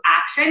call to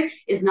action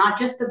is not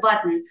just the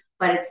button,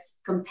 but it's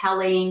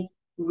compelling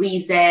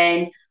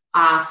reason,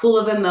 full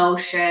of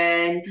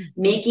emotion,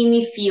 making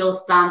me feel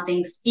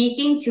something,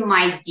 speaking to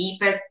my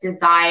deepest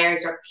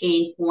desires or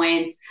pain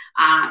points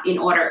in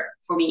order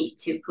for me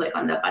to click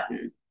on the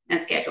button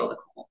and schedule the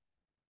call.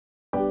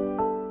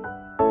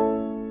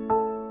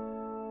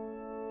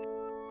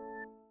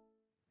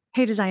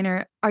 Hey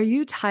designer, are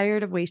you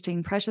tired of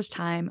wasting precious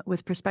time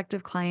with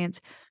prospective clients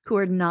who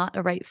are not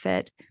a right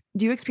fit?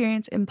 Do you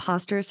experience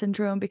imposter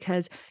syndrome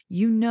because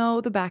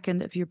the back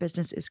end of your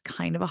business is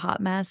kind of a hot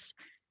mess?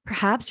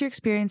 Perhaps you're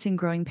experiencing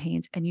growing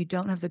pains and you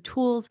don't have the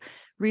tools,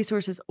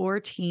 resources, or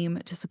team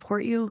to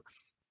support you.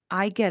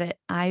 I get it.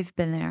 I've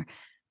been there.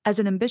 As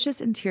an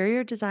ambitious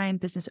interior design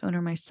business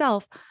owner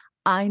myself,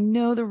 I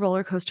know the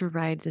roller coaster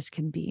ride this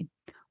can be.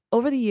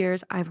 Over the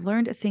years, I've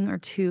learned a thing or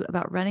two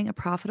about running a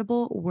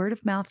profitable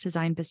word-of-mouth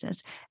design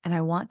business, and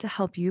I want to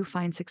help you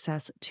find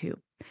success too.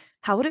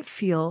 How would it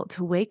feel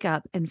to wake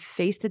up and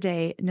face the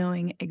day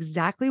knowing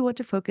exactly what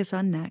to focus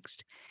on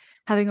next,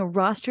 having a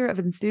roster of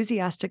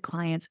enthusiastic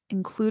clients,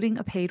 including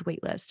a paid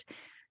waitlist,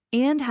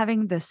 and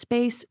having the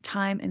space,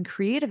 time, and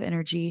creative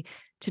energy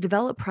to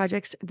develop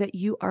projects that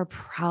you are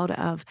proud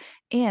of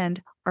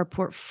and are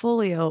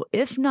portfolio,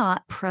 if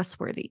not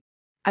press-worthy?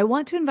 I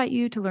want to invite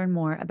you to learn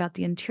more about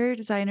the Interior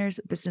Designer's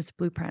Business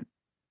Blueprint,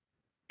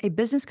 a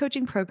business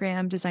coaching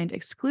program designed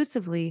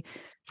exclusively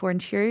for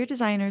interior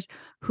designers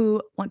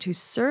who want to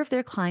serve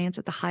their clients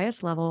at the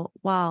highest level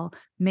while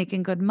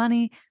making good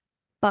money,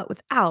 but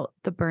without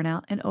the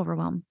burnout and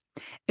overwhelm.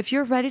 If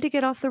you're ready to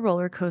get off the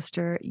roller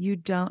coaster, you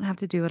don't have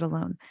to do it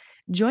alone.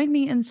 Join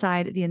me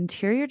inside the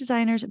Interior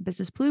Designer's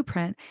Business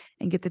Blueprint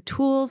and get the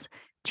tools,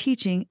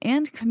 teaching,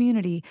 and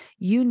community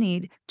you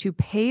need to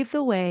pave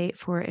the way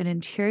for an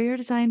interior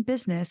design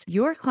business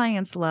your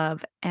clients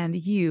love and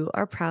you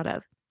are proud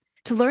of.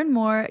 To learn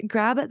more,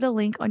 grab the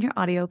link on your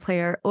audio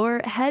player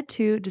or head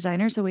to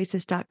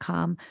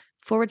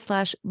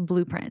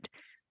designersoasis.com/blueprint.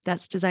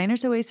 That's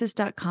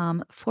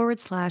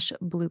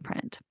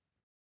designersoasis.com/blueprint.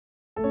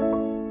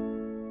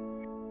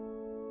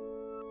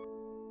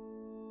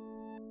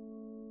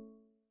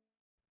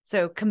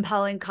 So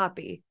compelling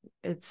copy.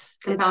 It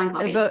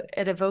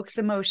evokes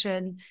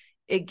emotion.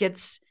 It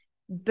gets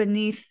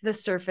beneath the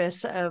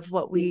surface of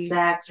what we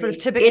sort of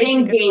typically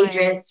think of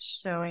clients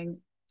showing.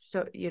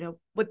 So,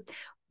 with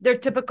their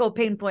typical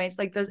pain points,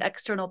 like those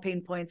external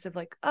pain points of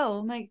like,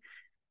 oh, my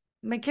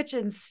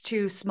kitchen's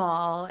too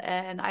small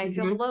and I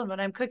feel alone when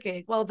I'm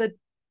cooking. Well, the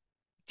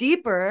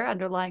deeper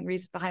underlying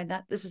reason behind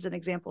that, this is an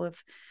example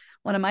of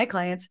one of my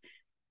clients,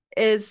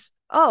 is,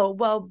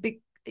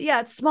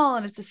 it's small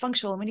and it's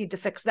dysfunctional and we need to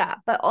fix that.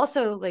 But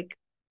also, like,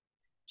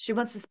 she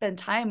wants to spend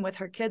time with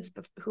her kids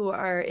who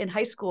are in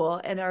high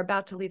school and are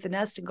about to leave the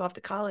nest and go off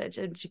to college,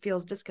 and she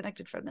feels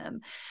disconnected from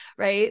them,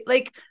 right?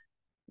 Like,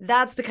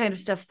 that's the kind of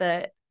stuff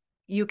that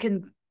you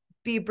can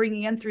be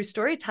bringing in through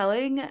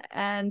storytelling.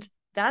 And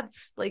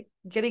that's like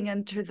getting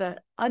into the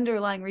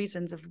underlying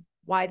reasons of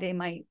why they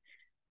might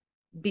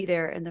be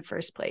there in the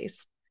first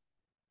place.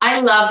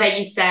 I love that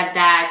you said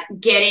that,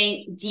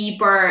 getting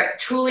deeper,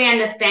 truly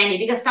understanding,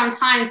 because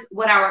sometimes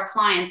what our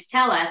clients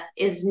tell us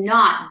is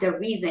not the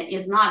reason,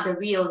 is not the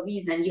real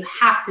reason. You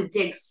have to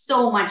dig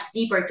so much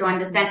deeper to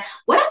understand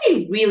what are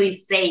they really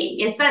saying.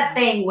 It's that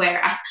thing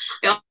where I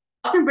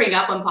often bring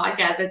up on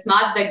podcasts, it's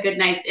not the good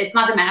night, it's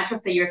not the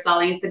mattress that you're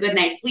selling, it's the good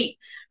night's sleep,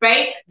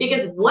 right?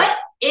 Because what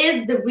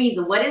is the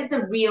reason? What is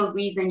the real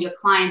reason your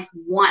clients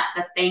want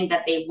the thing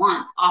that they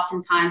want?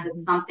 Oftentimes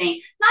it's something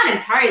not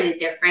entirely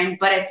different,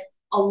 but it's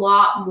a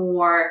lot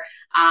more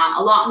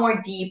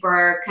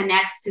deeper,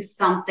 connects to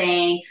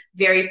something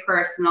very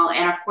personal.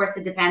 And of course,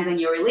 it depends on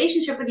your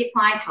relationship with your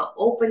client, how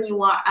open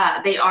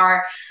they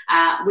are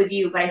with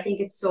you. But I think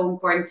it's so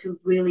important to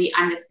really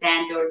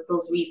understand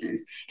those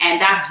reasons. And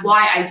that's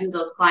why I do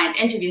those client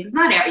interviews.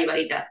 Not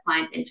everybody does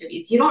client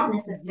interviews. You don't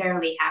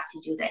necessarily have to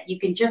do that. You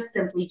can just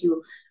simply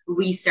do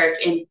research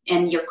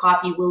and your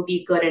copy will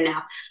be good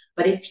enough.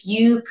 But if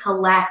you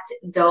collect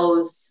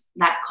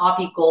that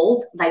copy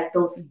gold, like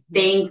those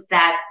things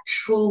that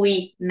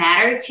truly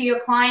matter to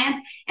your client,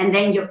 and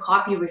then your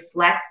copy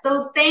reflects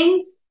those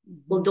things,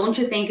 well, don't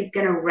you think it's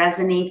going to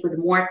resonate with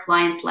more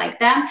clients like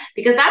them?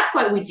 Because that's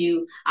why we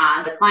do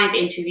the client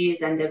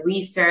interviews and the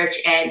research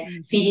and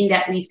feeding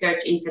that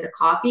research into the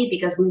copy,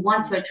 because we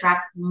want to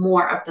attract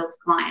more of those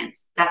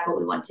clients. That's what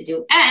we want to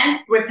do, and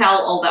repel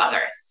all the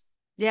others.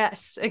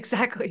 Yes,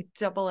 exactly.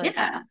 Double it.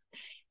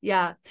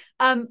 Yeah.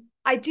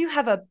 I do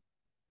have I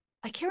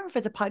can't remember if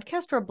it's a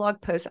podcast or a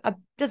blog post.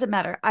 Doesn't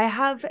matter. I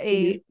have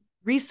a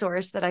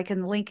resource that I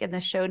can link in the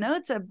show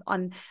notes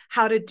on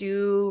how to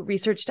do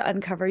research to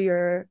uncover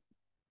your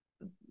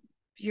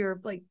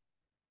like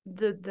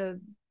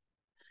the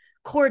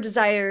core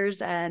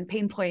desires and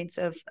pain points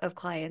of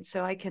clients.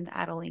 So I can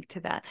add a link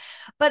to that.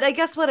 But I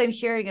guess what I'm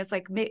hearing is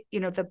like,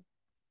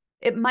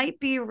 it might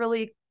be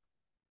really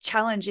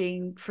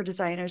challenging for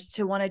designers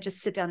to want to just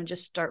sit down and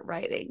just start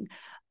writing.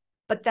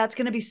 But that's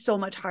going to be so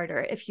much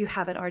harder if you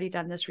haven't already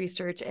done this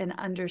research and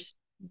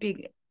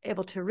being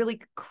able to really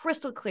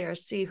crystal clear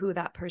see who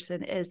that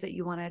person is that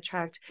you want to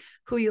attract,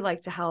 who you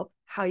like to help,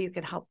 how you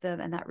can help them.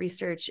 And that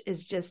research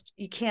is just,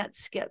 you can't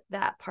skip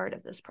that part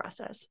of this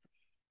process.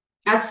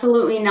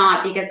 Absolutely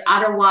not, because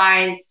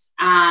otherwise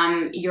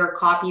your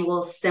copy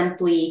will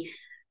simply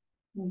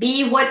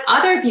be what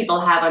other people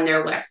have on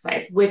their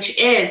websites, which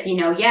is,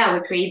 we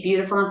create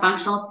beautiful and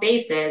functional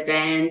spaces,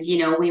 and,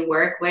 we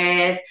work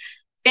with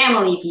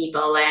family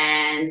people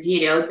and,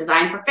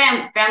 design for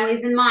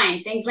families in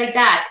mind, things like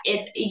that.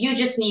 You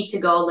just need to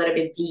go a little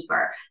bit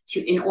deeper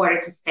in order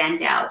to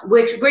stand out,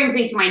 which brings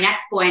me to my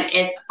next point,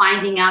 is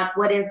finding out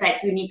what is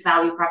that unique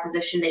value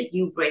proposition that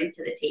you bring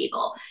to the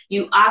table.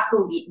 You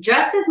absolutely,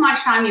 just as much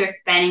time you're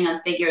spending on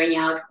figuring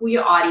out who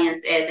your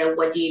audience is and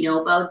what do you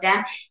know about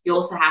them, you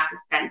also have to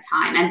spend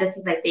time. And this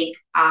is, I think,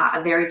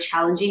 a very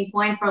challenging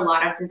point for a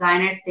lot of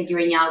designers,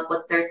 figuring out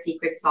what's their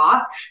secret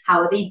sauce,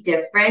 how are they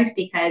different,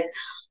 because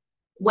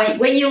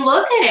when you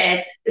look at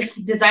it,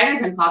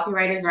 designers and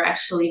copywriters are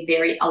actually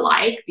very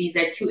alike. These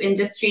are two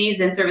industries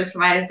and service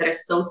providers that are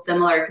so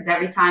similar, because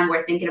every time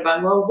we're thinking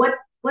about, well,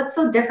 what's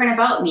so different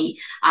about me?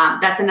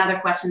 That's another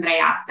question that I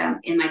ask them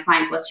in my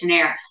client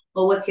questionnaire.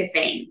 Well, what's your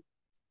thing?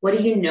 What are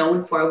you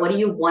known for? What do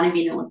you want to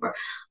be known for?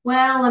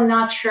 Well, I'm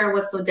not sure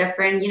what's so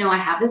different. I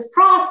have this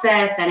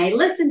process and I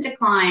listen to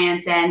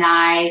clients and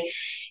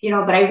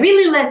but I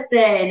really listen.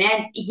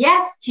 And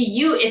yes, to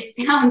you, it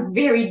sounds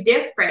very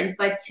different,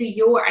 but to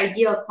your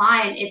ideal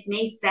client, it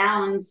may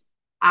sound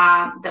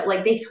that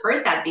like they've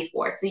heard that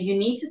before. So you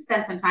need to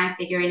spend some time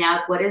figuring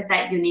out what is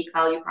that unique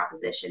value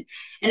proposition.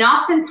 And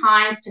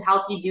oftentimes to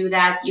help you do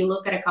that, you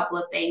look at a couple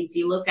of things.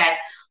 You look at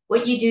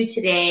what you do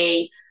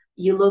today.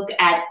 You look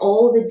at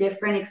all the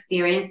different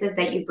experiences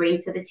that you bring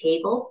to the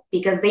table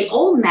because they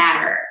all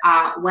matter.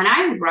 When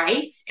I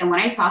write and when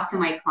I talk to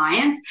my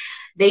clients,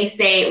 they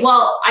say,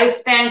 well, I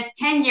spent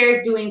 10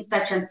 years doing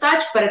such and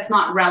such, but it's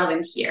not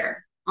relevant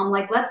here. I'm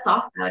like, let's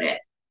talk about it.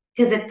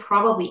 Because it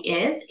probably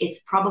is. It's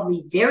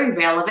probably very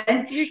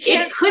relevant.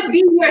 It could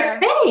be your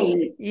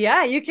thing.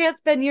 Yeah, you can't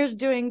spend years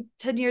doing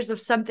 10 years of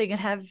something and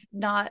have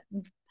not,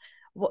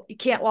 well, you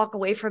can't walk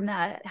away from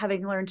that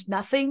having learned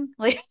nothing.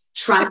 Like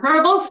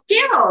transferable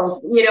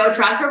skills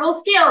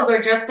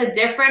or just a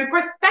different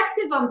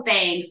perspective on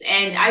things.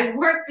 And I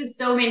work with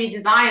so many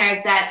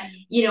designers that,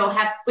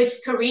 have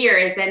switched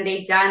careers and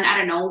they've done, I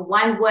don't know,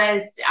 one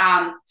was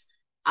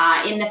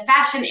in the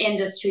fashion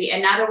industry,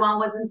 another one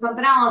was in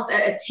something else,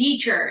 a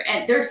teacher.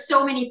 And there's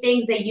so many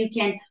things that you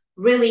can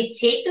really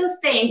take those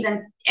things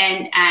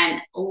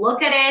and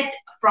look at it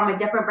from a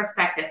different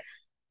perspective.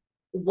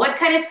 What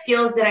kind of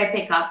skills did I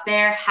pick up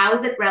there? How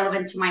is it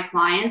relevant to my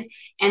clients?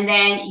 And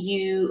then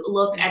you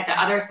look at the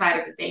other side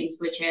of the things,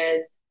 which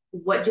is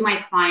what do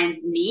my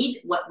clients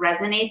need? What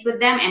resonates with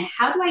them? And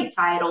how do I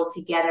tie it all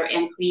together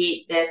and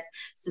create this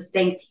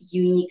succinct,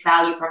 unique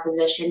value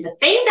proposition? The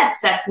thing that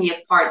sets me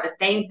apart, the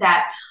things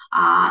that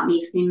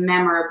makes me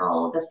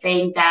memorable, the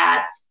thing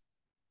that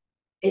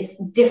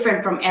is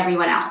different from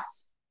everyone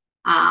else.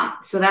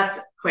 So that's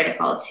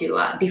critical to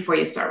before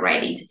you start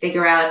writing, to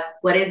figure out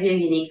what is your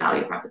unique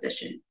value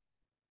proposition.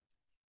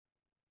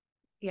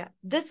 Yeah,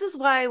 this is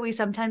why we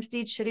sometimes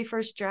need shitty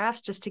first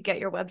drafts just to get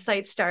your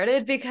website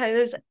started,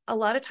 because a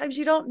lot of times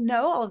you don't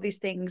know all of these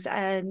things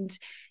and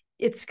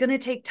it's going to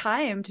take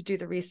time to do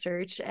the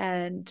research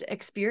and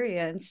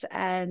experience.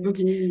 And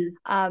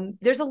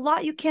there's a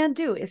lot you can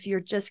do if you're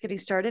just getting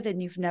started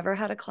and you've never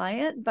had a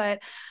client. But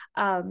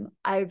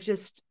I've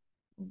just,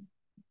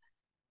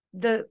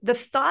 the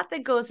thought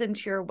that goes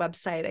into your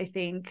website, I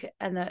think,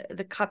 and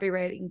the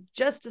copywriting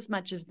just as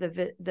much as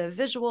the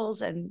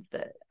visuals and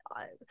the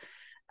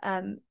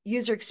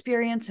user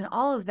experience and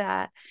all of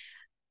that,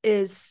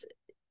 is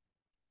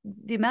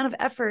the amount of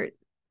effort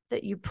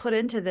that you put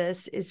into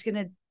this is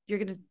you're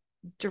going to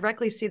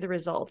directly see the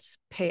results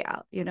pay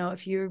out.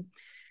 If you're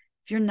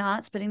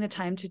not spending the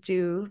time to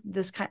do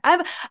this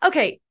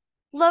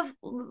love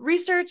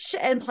research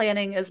and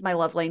planning is my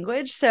love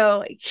language.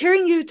 So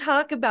hearing you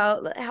talk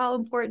about how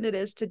important it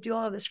is to do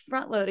all of this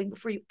front loading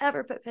before you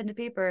ever put pen to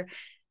paper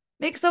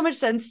makes so much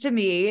sense to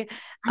me.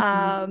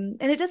 And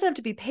it doesn't have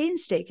to be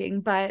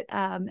painstaking, but,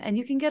 and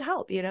you can get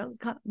help,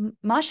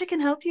 Masha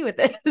can help you with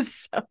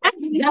this. So.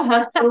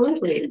 Yeah,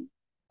 absolutely.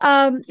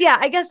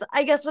 I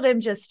guess what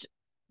I'm just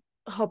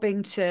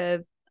hoping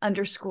to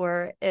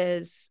underscore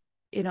is,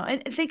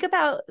 and think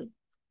about,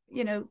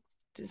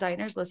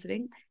 designers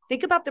listening,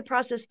 think about the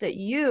process that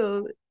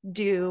you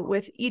do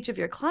with each of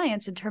your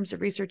clients in terms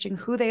of researching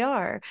who they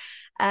are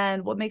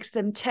and what makes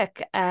them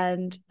tick.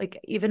 And like,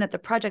 even at the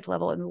project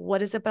level, and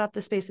what is about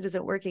the space that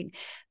isn't working.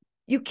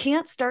 You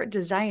can't start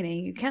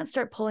designing, you can't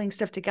start pulling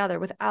stuff together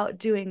without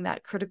doing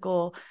that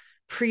critical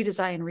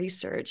pre-design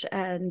research.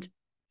 And,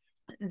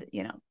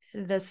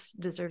 this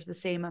deserves the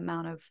same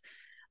amount of,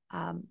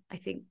 I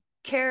think,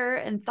 care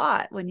and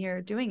thought when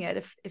you're doing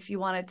it, if you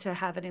want it to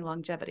have any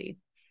longevity.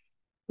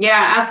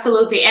 Yeah,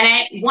 absolutely. And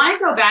I want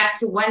to go back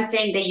to one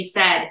thing that you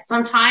said.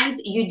 Sometimes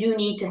you do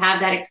need to have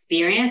that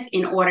experience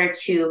in order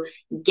to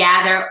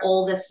gather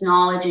all this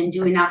knowledge and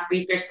do enough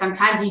research.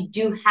 Sometimes you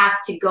do have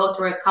to go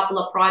through a couple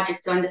of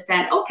projects to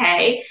understand,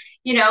 okay,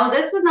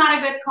 this was not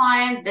a good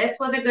client. This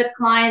was a good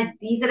client.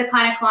 These are the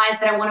kind of clients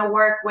that I want to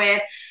work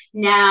with.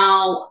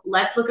 Now,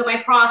 let's look at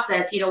my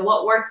process,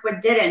 what worked,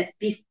 what didn't.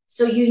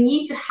 So you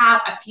need to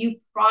have a few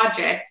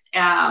projects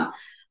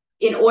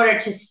in order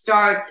to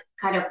start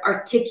kind of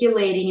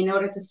articulating, in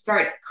order to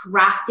start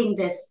crafting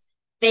this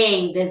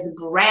thing, this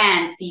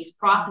brand, these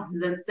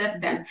processes and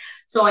systems.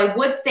 So I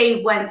would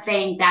say one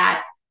thing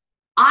that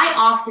I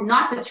often,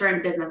 not to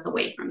turn business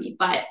away from me,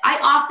 but I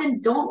often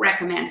don't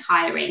recommend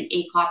hiring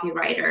a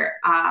copywriter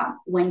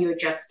when you're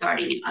just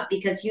starting up,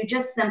 because you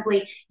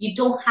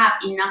don't have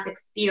enough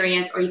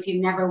experience, or if you've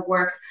never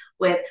worked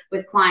with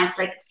clients,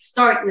 like,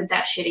 start with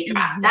that shitty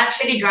draft. That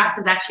shitty draft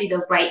is actually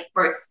the right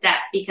first step,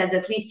 because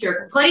at least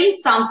you're putting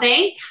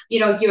something,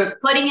 you're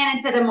putting it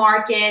into the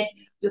market,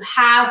 you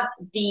have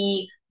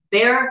the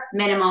bare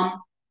minimum,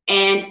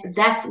 and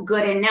that's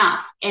good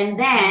enough. And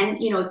then,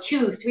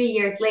 2-3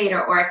 years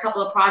later, or a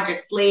couple of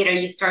projects later,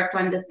 you start to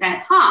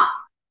understand, I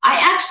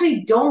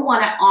actually don't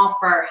want to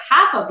offer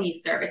half of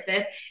these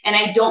services, and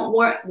I don't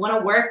want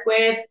to work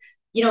with,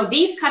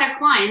 these kind of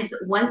clients.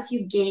 Once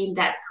you gain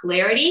that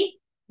clarity,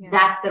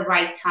 that's the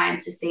right time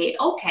to say,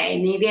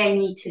 okay, maybe I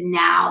need to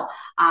now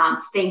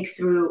think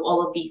through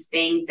all of these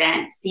things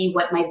and see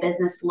what my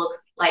business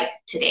looks like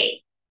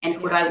today and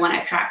who do I want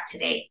to attract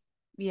today.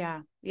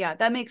 Yeah,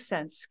 that makes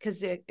sense,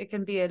 because it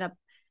can be a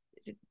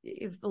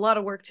lot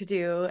of work to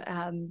do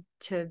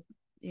to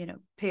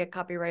pay a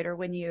copywriter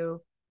when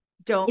you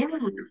don't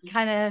Yeah.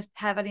 kind of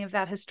have any of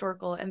that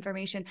historical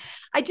information.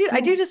 I do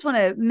just want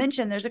to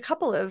mention there's a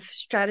couple of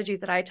strategies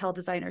that I tell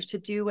designers to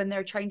do when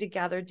they're trying to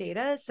gather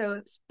data.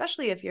 So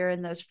especially if you're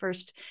in those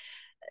first,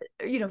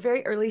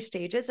 very early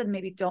stages and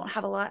maybe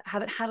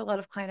haven't had a lot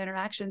of client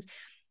interactions.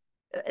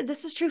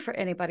 This is true for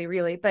anybody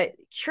really, but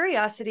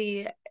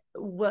curiosity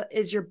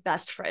is your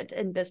best friend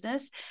in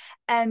business.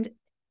 And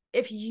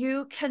if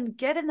you can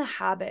get in the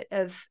habit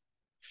of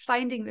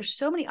finding there's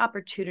so many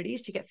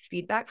opportunities to get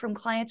feedback from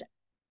clients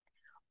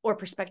or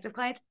prospective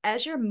clients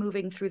as you're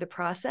moving through the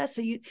process.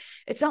 So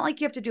it's not like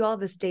you have to do all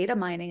this data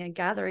mining and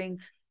gathering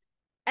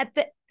at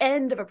the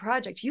end of a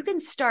project. You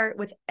can start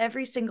with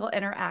every single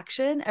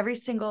interaction, every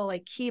single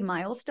like key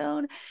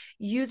milestone,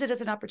 use it as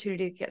an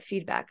opportunity to get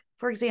feedback.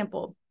 For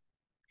example,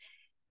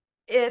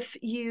 if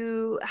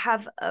you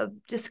have a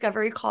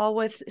discovery call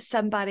with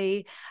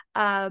somebody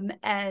and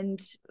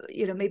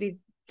maybe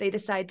they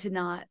decide to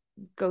not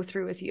go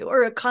through with you,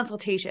 or a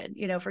consultation,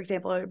 for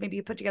example, or maybe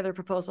you put together a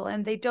proposal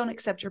and they don't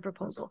accept your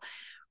proposal.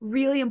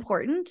 Really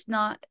important,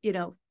 not,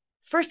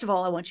 first of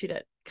all, I want you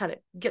to kind of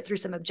get through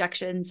some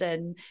objections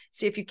and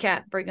see if you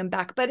can't bring them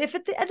back. But if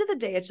at the end of the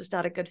day, it's just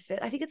not a good fit,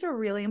 I think it's a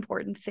really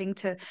important thing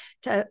to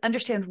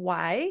understand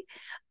why,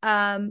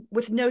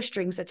 with no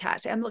strings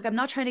attached. I'm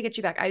not trying to get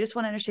you back. I just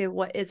want to understand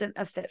what isn't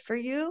a fit for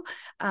you.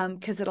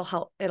 Cause it'll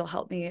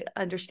help me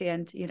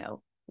understand,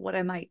 what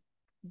I might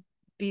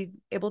be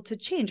able to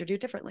change or do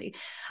differently.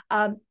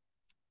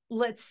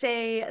 Let's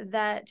say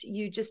that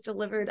you just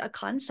delivered a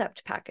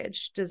concept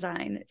package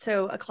design.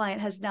 So a client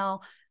has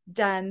now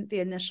done the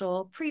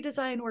initial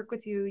pre-design work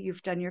with you.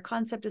 You've done your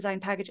concept design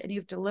package and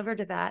you've delivered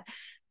to that.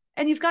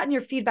 And you've gotten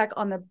your feedback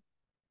on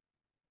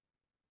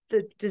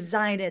the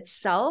design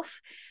itself.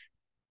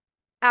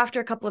 After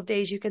a couple of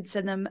days, you can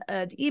send them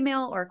an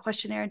email or a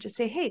questionnaire and just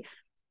say, hey,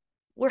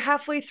 we're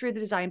halfway through the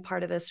design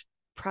part of this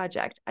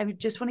project. I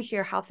just want to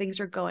hear how things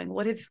are going.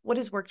 What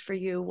has worked for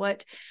you?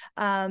 What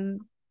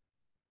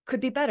could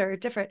be better or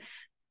different?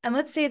 And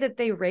let's say that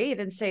they rave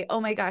and say,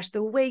 oh my gosh,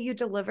 the way you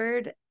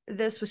delivered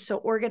this was so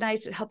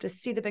organized. It helped us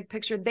see the big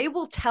picture. They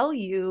will tell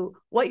you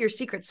what your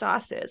secret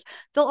sauce is.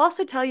 They'll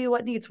also tell you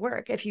what needs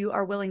work if you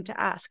are willing to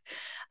ask.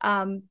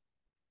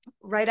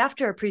 Right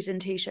after a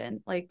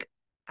presentation, like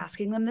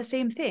asking them the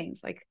same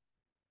things, like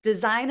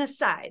design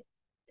aside,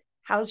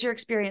 how's your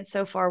experience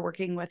so far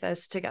working with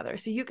us together?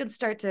 So you can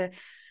start to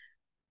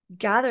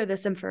gather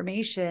this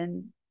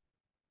information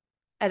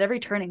at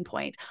every turning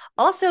point.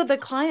 Also, the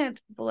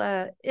client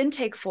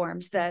intake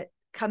forms that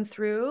come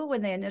through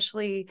when they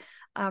initially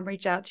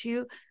reach out to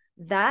you,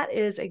 that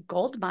is a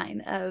gold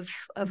mine of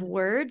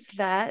words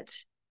that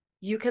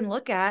you can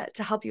look at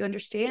to help you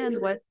understand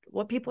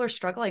what people are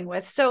struggling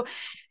with. So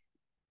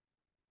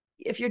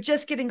if you're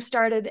just getting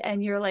started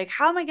and you're like,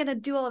 how am I going to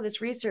do all of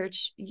this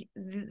research?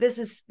 This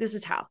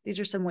is how. These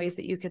are some ways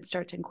that you can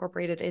start to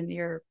incorporate it in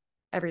your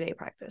everyday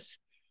practice.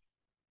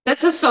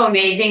 This is so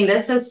amazing.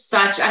 This is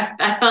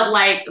I felt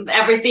like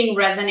everything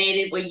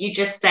resonated what you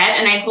just said.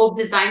 And I hope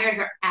designers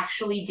are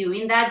actually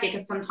doing that,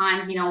 because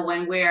sometimes,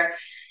 when we're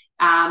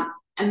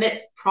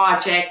amidst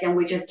project and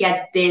we just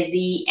get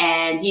busy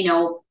and,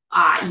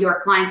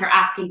 your clients are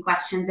asking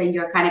questions and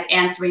you're kind of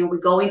answering, we're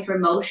going through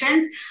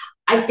motions.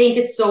 I think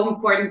it's so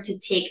important to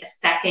take a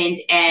second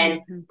and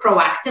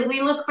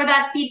proactively look for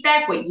that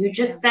feedback, what you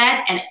just said,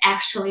 and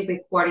actually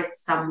record it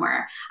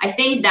somewhere. I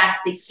think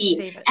that's the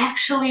key.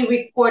 Actually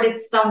record it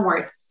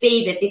somewhere,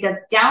 save it, because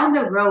down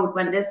the road,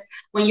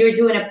 when you're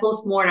doing a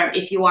postmortem,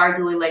 if you are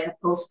doing like a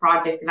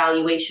post-project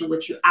evaluation,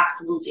 which you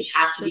absolutely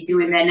have to be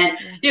doing, and then,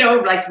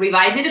 like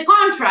revising the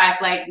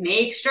contract, like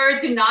make sure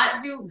to not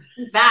do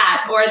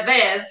that or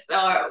this,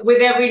 or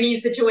with every new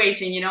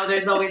situation,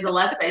 there's always a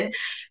lesson.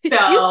 So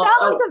you sound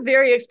like a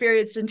very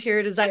experienced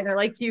interior designer.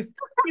 Like you've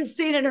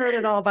seen and heard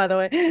it all, by the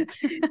way.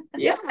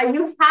 Yeah,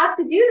 you have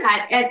to do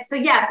that. And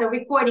so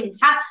recording,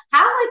 have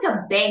like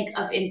a bank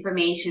of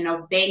information,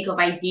 or bank of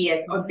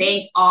ideas, or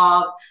bank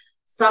of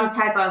some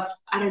type of,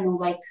 I don't know,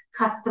 like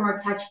customer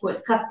touch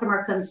points,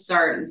 customer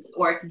concerns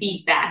or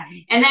feedback.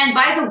 And then,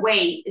 by the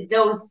way,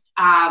 those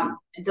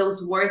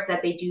words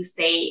that they do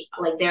say,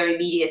 like their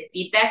immediate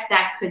feedback,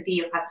 that could be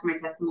your customer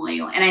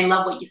testimonial. And I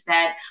love what you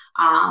said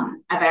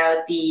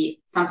about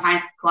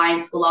sometimes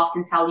clients will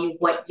often tell you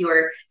what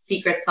your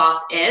secret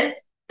sauce is.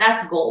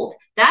 That's gold.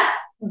 That's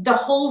the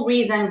whole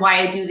reason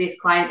why I do these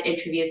client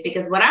interviews,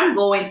 because when I'm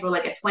going through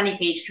like a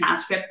 20-page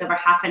transcript of a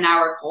half an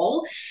hour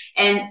call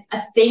and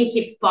a thing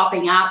keeps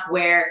popping up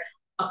where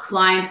a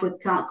client would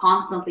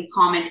constantly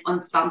comment on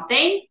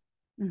something,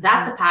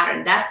 that's a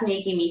pattern. That's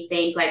making me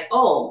think like,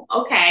 oh,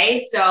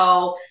 okay,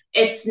 so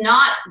it's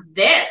not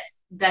this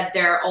that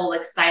they're all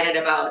excited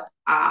about.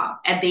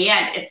 At the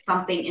end, it's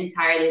something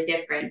entirely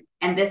different.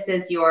 And this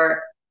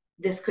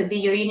could be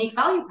your unique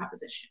value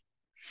proposition.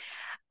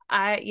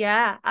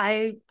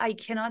 I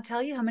cannot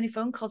tell you how many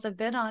phone calls I've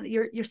been on.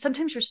 You're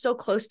sometimes you're so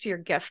close to your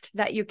gift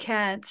that you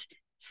can't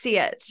see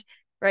it.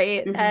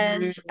 Right.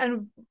 And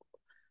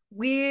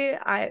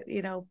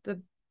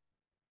the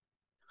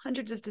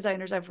hundreds of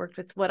designers I've worked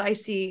with, what I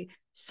see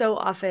so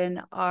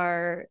often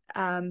are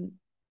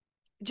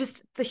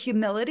just the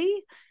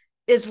humility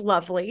is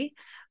lovely,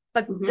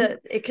 but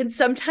it can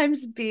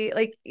sometimes be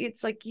like,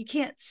 it's like you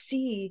can't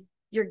see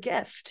your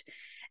gift,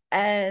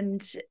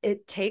 and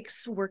it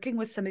takes working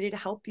with somebody to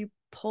help you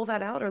pull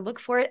that out or look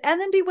for it, and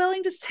then be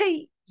willing to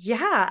say,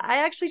 yeah,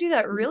 I actually do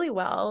that really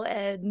well,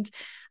 and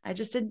I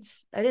didn't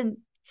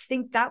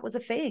think that was a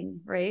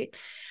thing, right?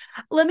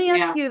 Let me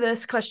ask you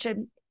this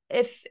question.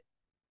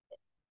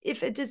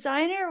 If a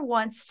designer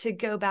wants to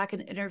go back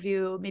and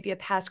interview maybe a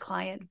past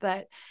client,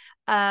 but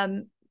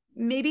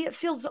maybe it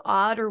feels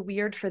odd or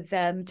weird for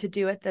them to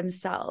do it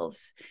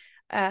themselves,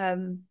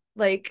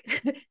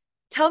 like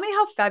tell me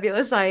how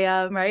fabulous I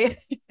am, right?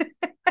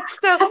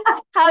 So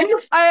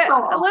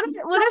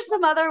what are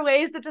some other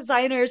ways that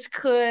designers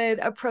could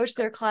approach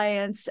their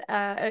clients,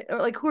 or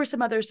like who are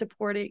some other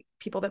supporting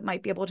people that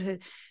might be able to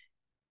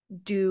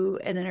do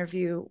an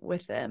interview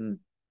with them?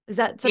 Is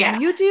that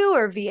something you do,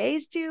 or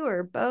VAs do,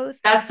 or both?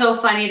 That's so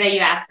funny that you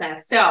asked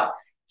that. So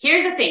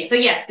here's the thing. So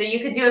yes, so you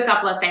could do a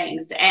couple of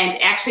things.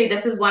 And actually,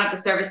 this is one of the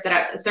services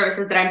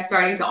that I'm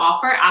starting to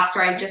offer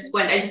after I just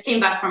came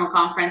back from a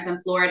conference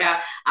in Florida,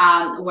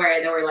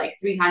 where there were like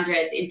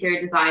 300 interior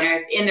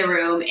designers in the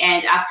room.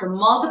 And after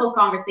multiple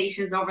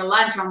conversations over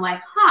lunch, I'm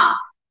like,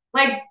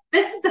 like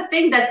this is the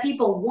thing that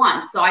people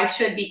want. So I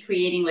should be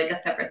creating like a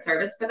separate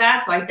service for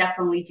that. So I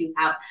definitely do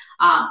have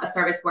a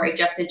service where I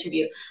just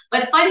interview.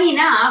 But funny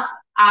enough,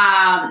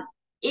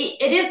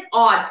 it is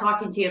odd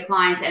talking to your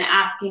clients and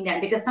asking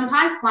them, because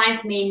sometimes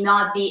clients may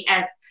not be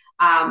as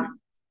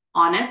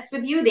honest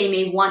with you. They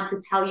may want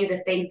to tell you the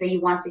things that you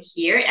want to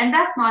hear, and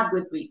that's not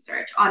good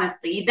research.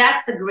 Honestly,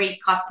 that's a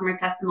great customer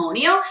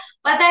testimonial,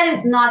 but that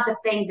is not the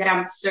thing that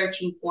I'm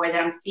searching for, that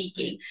I'm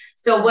seeking.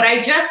 So what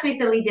I just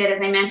recently did,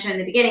 as I mentioned in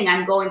the beginning,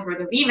 I'm going through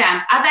the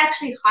revamp. I've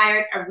actually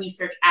hired a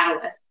research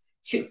analyst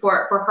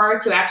for her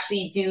to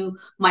actually do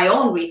my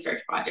own research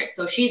project.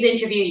 So she's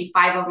interviewing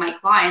 5 of my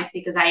clients,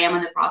 because I am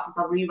in the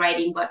process of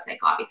rewriting website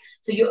copy.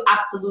 So you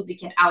absolutely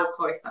can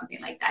outsource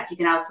something like that. You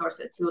can outsource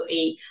it to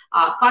a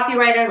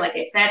copywriter. Like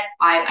I said,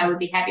 I would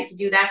be happy to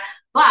do that.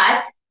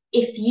 But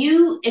if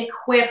you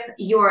equip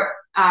your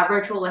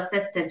virtual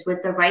assistant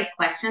with the right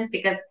questions,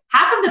 because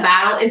half of the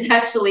battle is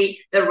actually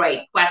the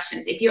right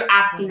questions. If you're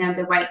asking them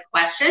the right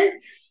questions,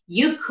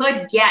 you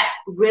could get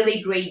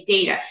really great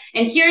data.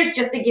 And here's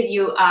just to give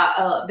you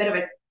a bit of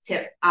a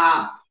tip.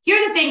 Here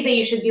are the things that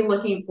you should be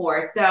looking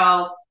for.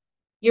 So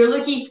you're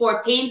looking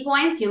for pain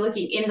points. You're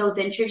looking in those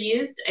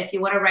interviews. If you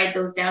want to write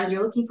those down,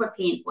 you're looking for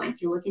pain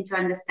points. You're looking to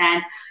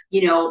understand,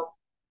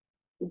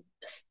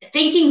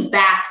 thinking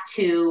back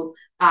to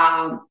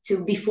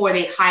before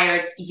they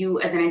hired you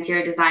as an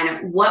interior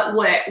designer, what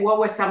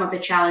were some of the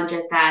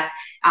challenges that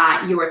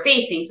you were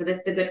facing? So this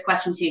is a good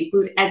question to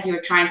include as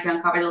you're trying to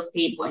uncover those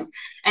pain points.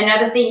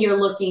 Another thing you're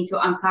looking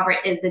to uncover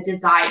is the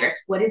desires.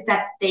 What is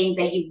that thing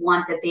that you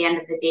want at the end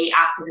of the day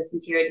after this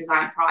interior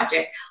design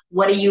project?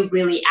 What are you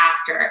really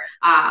after?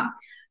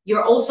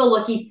 You're also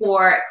looking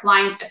for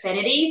client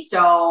affinity.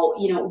 So,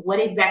 what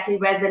exactly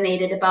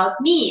resonated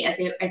about me as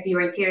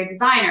your interior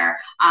designer?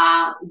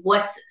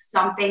 What's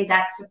something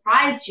that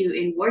surprised you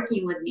in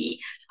working with me?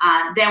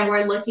 Then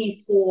we're looking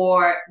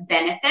for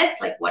benefits.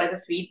 Like, what are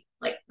the 3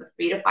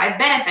 to 5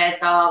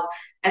 benefits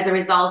as a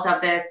result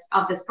of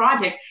this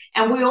project?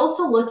 And we're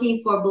also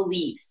looking for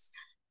beliefs,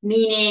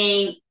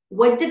 meaning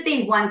what did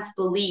they once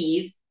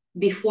believe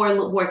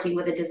before working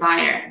with a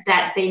designer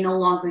that they no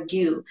longer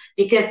do,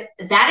 because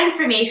that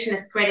information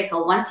is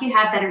critical. Once you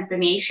have that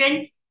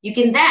information, you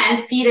can then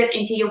feed it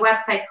into your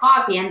website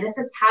copy, and this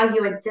is how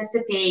you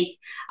anticipate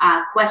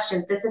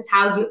questions. This is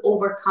how you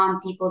overcome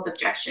people's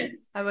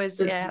objections. I was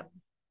so, yeah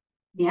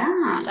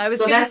I was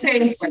so that's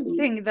very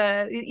something.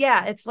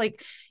 It's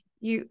like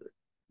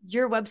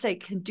your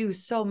website can do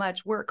so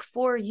much work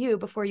for you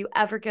before you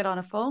ever get on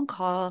a phone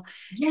call.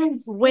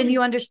 Yes. When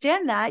you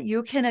understand that,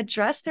 you can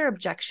address their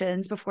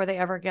objections before they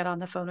ever get on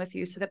the phone with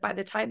you, so that by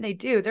the time they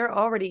do, they're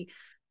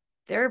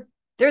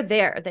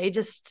there. They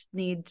just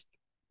need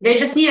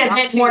a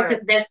bit more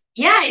of this.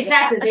 Yeah,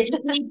 exactly. They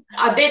just need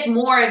a bit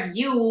more of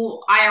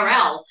you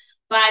IRL.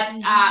 But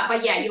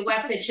yeah, your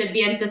website should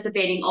be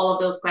anticipating all of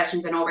those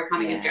questions and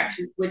overcoming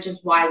objections, which is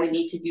why we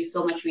need to do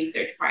so much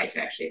research prior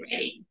to actually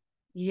writing.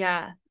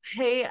 Yeah.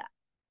 Hey,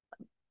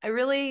 I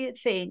really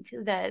think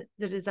that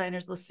the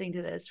designers listening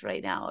to this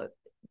right now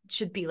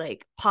should be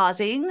like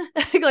pausing,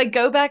 like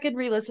go back and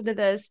re-listen to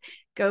this,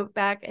 go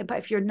back. And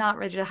if you're not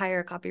ready to hire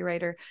a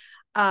copywriter,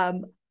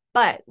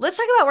 but let's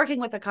talk about working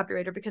with a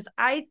copywriter, because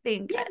I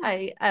think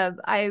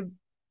I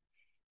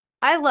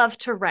love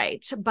to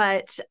write,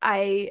 but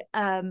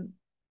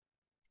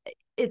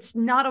it's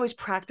not always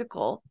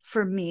practical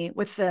for me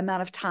with the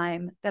amount of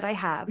time that I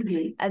have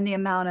and the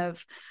amount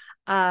of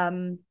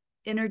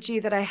energy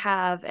that I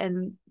have,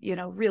 and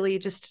really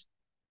just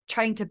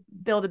trying to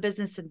build a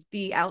business and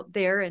be out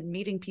there and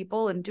meeting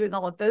people and doing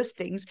all of those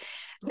things.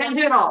 Can't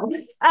do it all.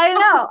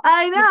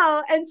 I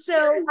know. And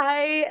so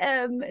I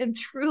am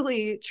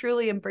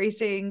truly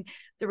embracing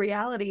the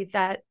reality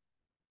that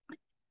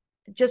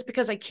just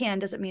because I can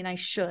doesn't mean I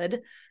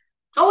should.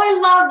 Oh, I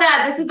love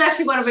that. This is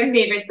actually one of my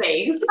favorite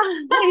sayings.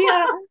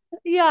 Yeah.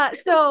 Yeah.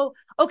 So,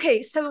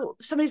 okay. So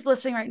somebody's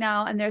listening right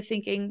now and they're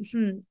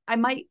thinking, I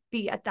might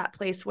be at that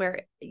place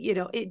where,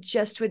 it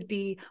just would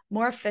be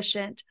more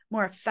efficient,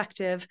 more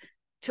effective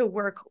to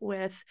work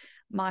with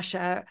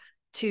Masha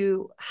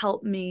to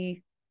help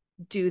me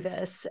do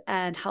this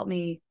and help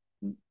me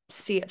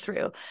see it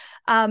through.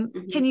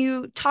 Can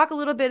you talk a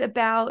little bit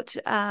about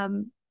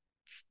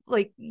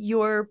like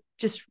your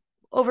just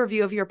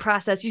overview of your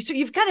process?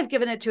 You've kind of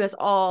given it to us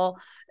all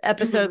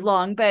episode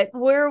long, but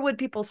where would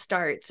people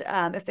start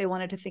if they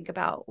wanted to think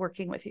about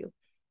working with you?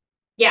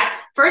 Yeah.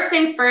 First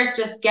things first,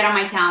 just get on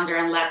my calendar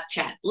and let's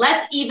chat.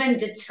 Let's even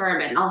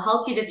determine. I'll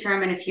help you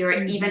determine if you're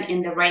even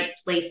in the right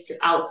place to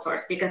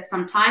outsource, because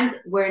sometimes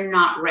we're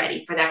not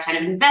ready for that kind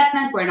of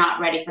investment. We're not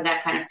ready for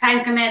that kind of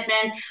time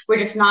commitment. We're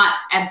just not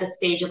at the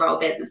stage of our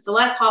business. So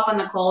let's hop on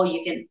the call.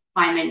 You can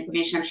find my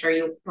information. I'm sure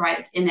you'll provide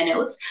it in the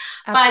notes.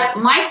 Absolutely.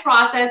 But my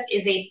process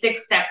is a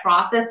 6-step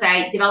process.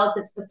 I developed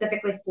it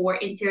specifically for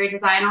interior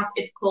designers.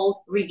 It's called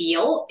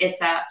Reveal.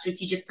 It's a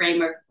strategic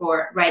framework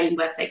for writing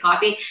website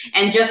copy.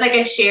 And just like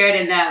I shared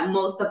in the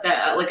most of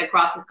the like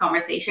across this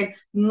conversation,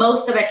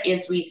 most of it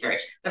is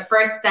research. The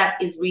first step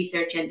is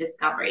research and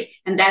discovery.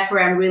 And that's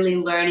where I'm really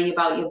learning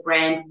about your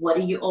brand. What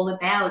are you all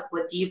about?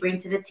 What do you bring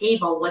to the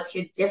table? What's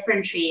your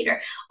differentiator?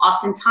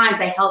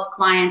 Oftentimes I help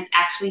clients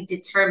actually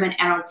determine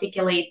and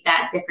articulate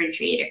that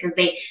differentiator, because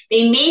they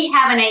may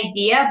have an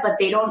idea, but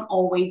they don't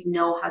always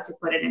know how to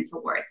put it into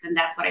words. And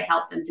that's what I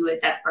help them do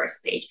at that first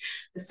stage.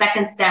 The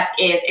second step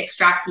is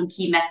extracting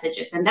key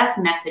messages, and that's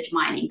message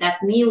mining.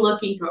 That's me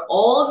looking through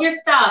all of your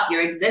stuff, your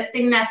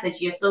existing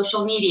message, your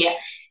social media.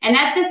 And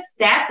at this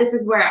step, this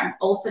is where I'm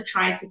also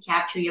trying to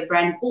capture your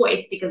brand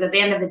voice, because at the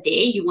end of the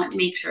day, you want to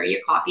make sure your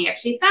copy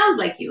actually sounds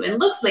like you and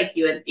looks like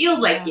you and feels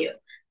like you.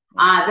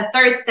 The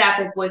third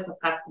step is voice of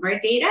customer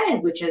data,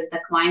 which is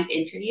the client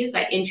interviews.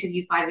 I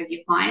interview 5 of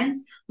your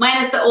clients,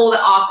 minus all the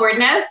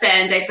awkwardness,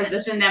 and I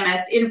position them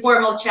as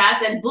informal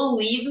chats. And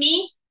believe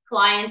me,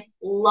 clients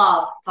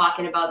love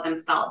talking about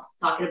themselves,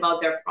 talking about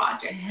their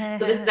project.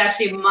 So this is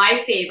actually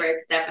my favorite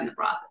step in the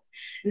process.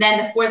 And then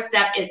the fourth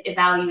step is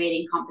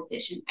evaluating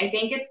competition. I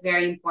think it's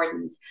very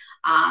important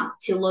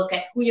to look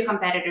at who your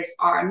competitors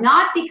are,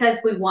 not because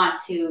we want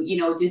to,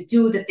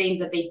 do the things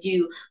that they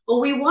do, but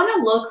we want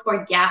to look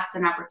for gaps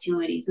and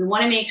opportunities. We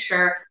want to make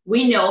sure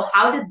we know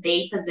how did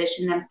they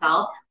position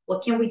themselves.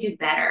 What can we do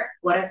better?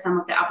 What are some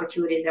of the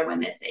opportunities that we're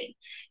missing?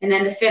 And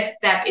then the fifth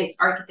step is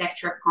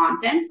architecture of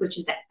content, which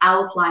is the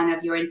outline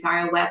of your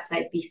entire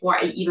website before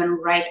I even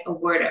write a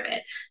word of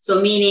it. So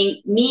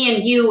meaning me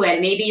and you and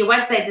maybe your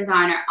website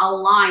designer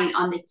align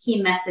on the key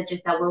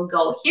messages that will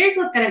go. Here's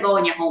what's going to go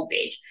on your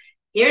homepage.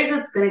 Here's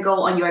what's going to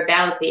go on your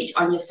about page,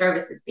 on your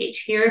services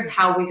page. Here's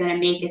how we're going to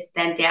make it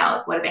stand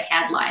out. What are the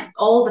headlines?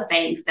 All the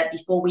things that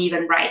before we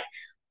even write.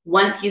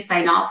 Once you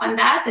sign off on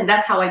that, and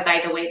that's how I, by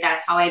the way,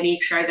 that's how I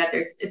make sure that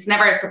it's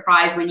never a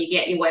surprise when you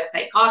get your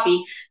website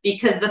copy,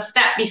 because the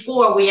step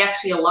before we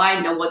actually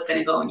aligned on what's going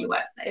to go on your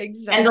website.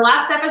 Exactly. And the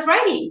last step is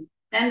writing.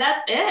 Then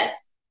that's it.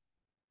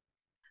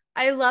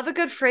 I love a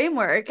good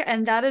framework.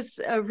 And that is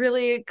a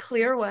really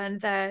clear one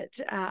that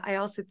I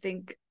also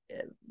think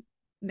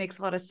makes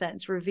a lot of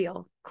sense.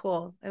 Reveal.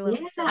 Cool. I love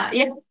that.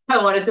 Yeah.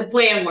 I wanted to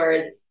play in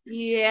words.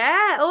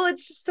 Yeah. Oh,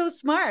 it's just so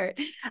smart.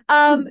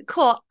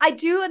 Cool. I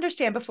do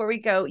understand, before we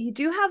go, you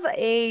do have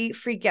a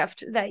free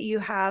gift that you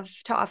have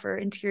to offer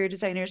interior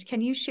designers.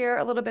 Can you share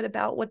a little bit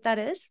about what that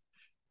is?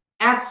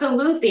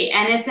 Absolutely.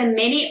 And it's a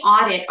mini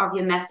audit of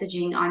your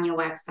messaging on your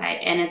website.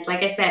 And it's,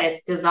 like I said,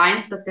 it's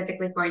designed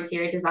specifically for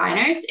interior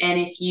designers. And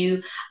if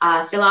you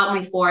fill out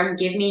my form,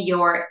 give me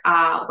your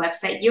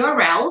website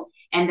URL,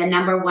 and the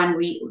number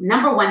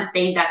one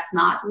thing that's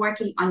not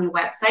working on your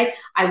website,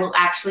 I will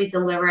actually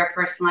deliver a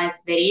personalized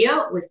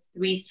video with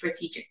 3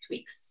 strategic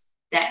tweaks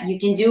that you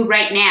can do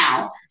right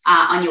now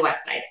on your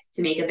website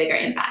to make a bigger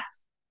impact.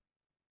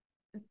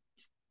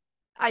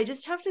 I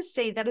just have to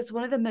say that is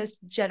one of the most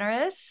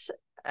generous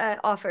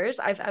offers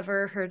I've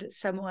ever heard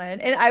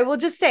someone. And I will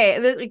just say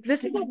that, like,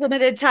 this is a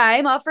limited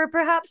time offer,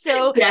 perhaps.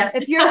 So yes.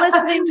 If you're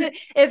listening to,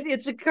 if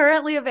it's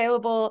currently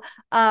available,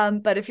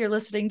 but if you're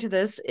listening to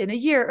this in a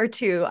year or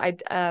two,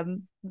 I'd,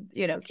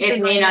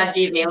 it may not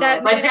be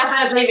available, but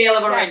definitely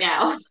available right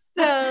now.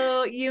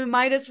 So you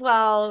might as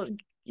well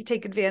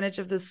take advantage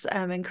of this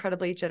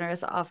incredibly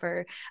generous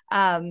offer,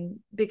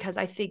 because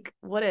I think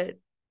what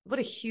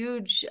a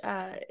huge,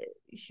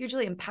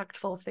 hugely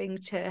impactful thing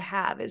to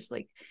have is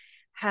like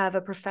have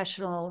a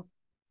professional,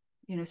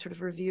 sort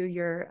of review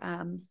your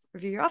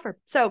offer.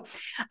 So,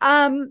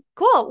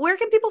 cool. Where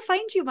can people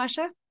find you,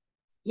 Masha?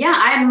 Yeah,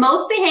 I'm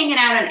mostly hanging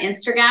out on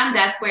Instagram.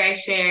 That's where I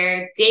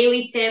share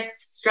daily tips,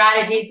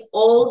 strategies,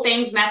 all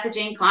things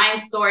messaging, client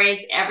stories,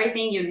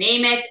 everything, you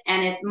name it.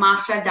 And it's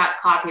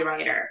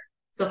masha.copywriter.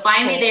 So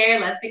find me there.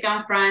 Let's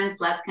become friends.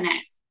 Let's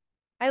connect.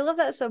 I love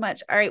that so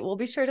much. All right. We'll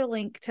be sure to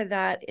link to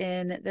that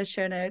in the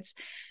show notes.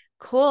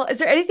 Cool. Is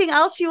there anything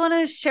else you want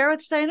to share with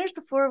designers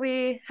before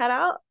we head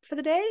out for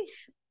the day?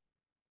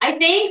 I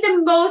think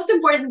the most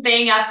important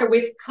thing after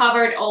we've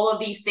covered all of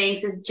these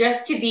things is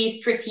just to be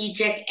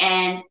strategic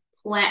and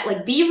plan,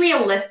 like be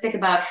realistic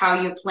about how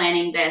you're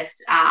planning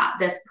this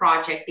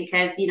project,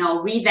 because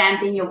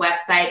revamping your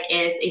website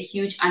is a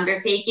huge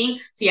undertaking.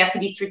 So you have to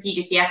be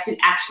strategic. You have to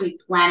actually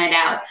plan it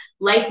out.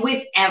 Like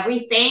with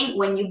everything,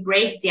 when you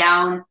break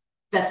down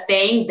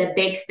the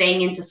big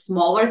thing into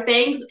smaller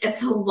things,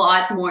 it's a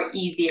lot more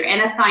easier.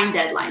 And assign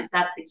deadlines.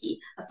 That's the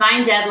key.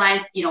 Assign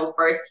deadlines.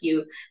 First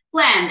you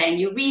plan, then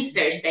you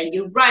research, then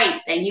you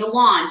write, then you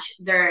launch.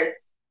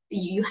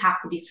 You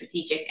have to be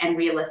strategic and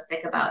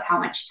realistic about how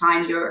much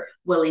time you're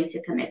willing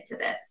to commit to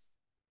this.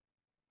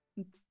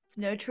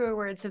 No truer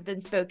words have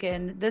been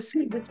spoken. This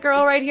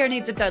girl right here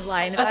needs a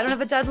deadline. If I don't have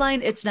a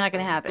deadline, it's not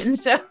going to happen.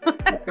 So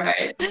that's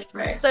right. That's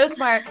right. So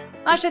smart.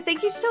 Masha,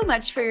 thank you so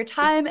much for your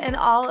time and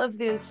all of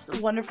this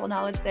wonderful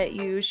knowledge that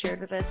you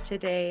shared with us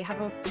today.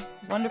 Have a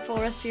wonderful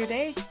rest of your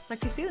day. Talk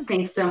to you soon.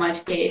 Thanks so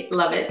much, Kate.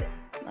 Love it.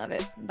 Love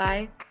it.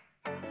 Bye.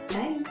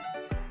 Bye.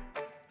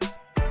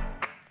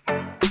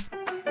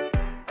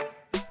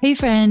 Hey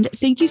friend,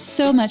 thank you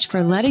so much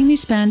for letting me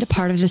spend a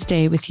part of this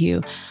day with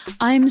you.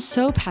 I'm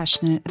so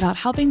passionate about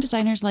helping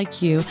designers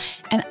like you,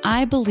 and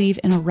I believe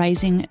in a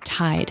rising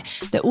tide,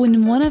 that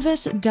when one of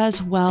us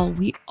does well,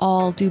 we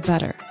all do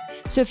better.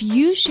 So if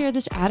you share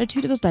this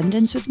attitude of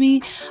abundance with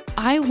me,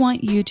 I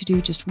want you to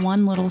do just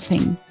one little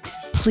thing.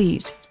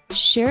 Please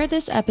share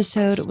this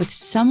episode with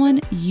someone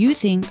you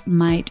think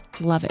might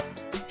love it.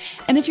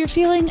 And if you're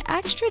feeling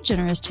extra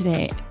generous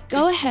today,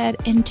 go ahead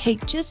and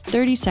take just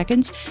 30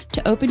 seconds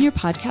to open your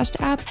podcast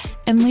app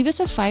and leave us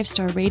a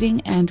 5-star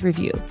rating and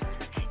review.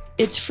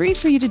 It's free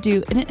for you to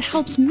do, and it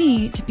helps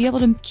me to be able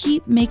to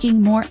keep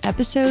making more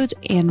episodes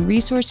and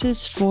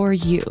resources for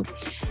you.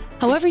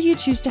 However you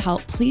choose to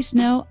help, please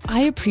know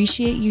I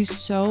appreciate you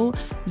so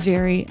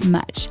very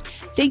much.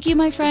 Thank you,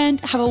 my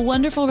friend. Have a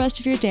wonderful rest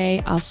of your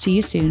day. I'll see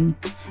you soon.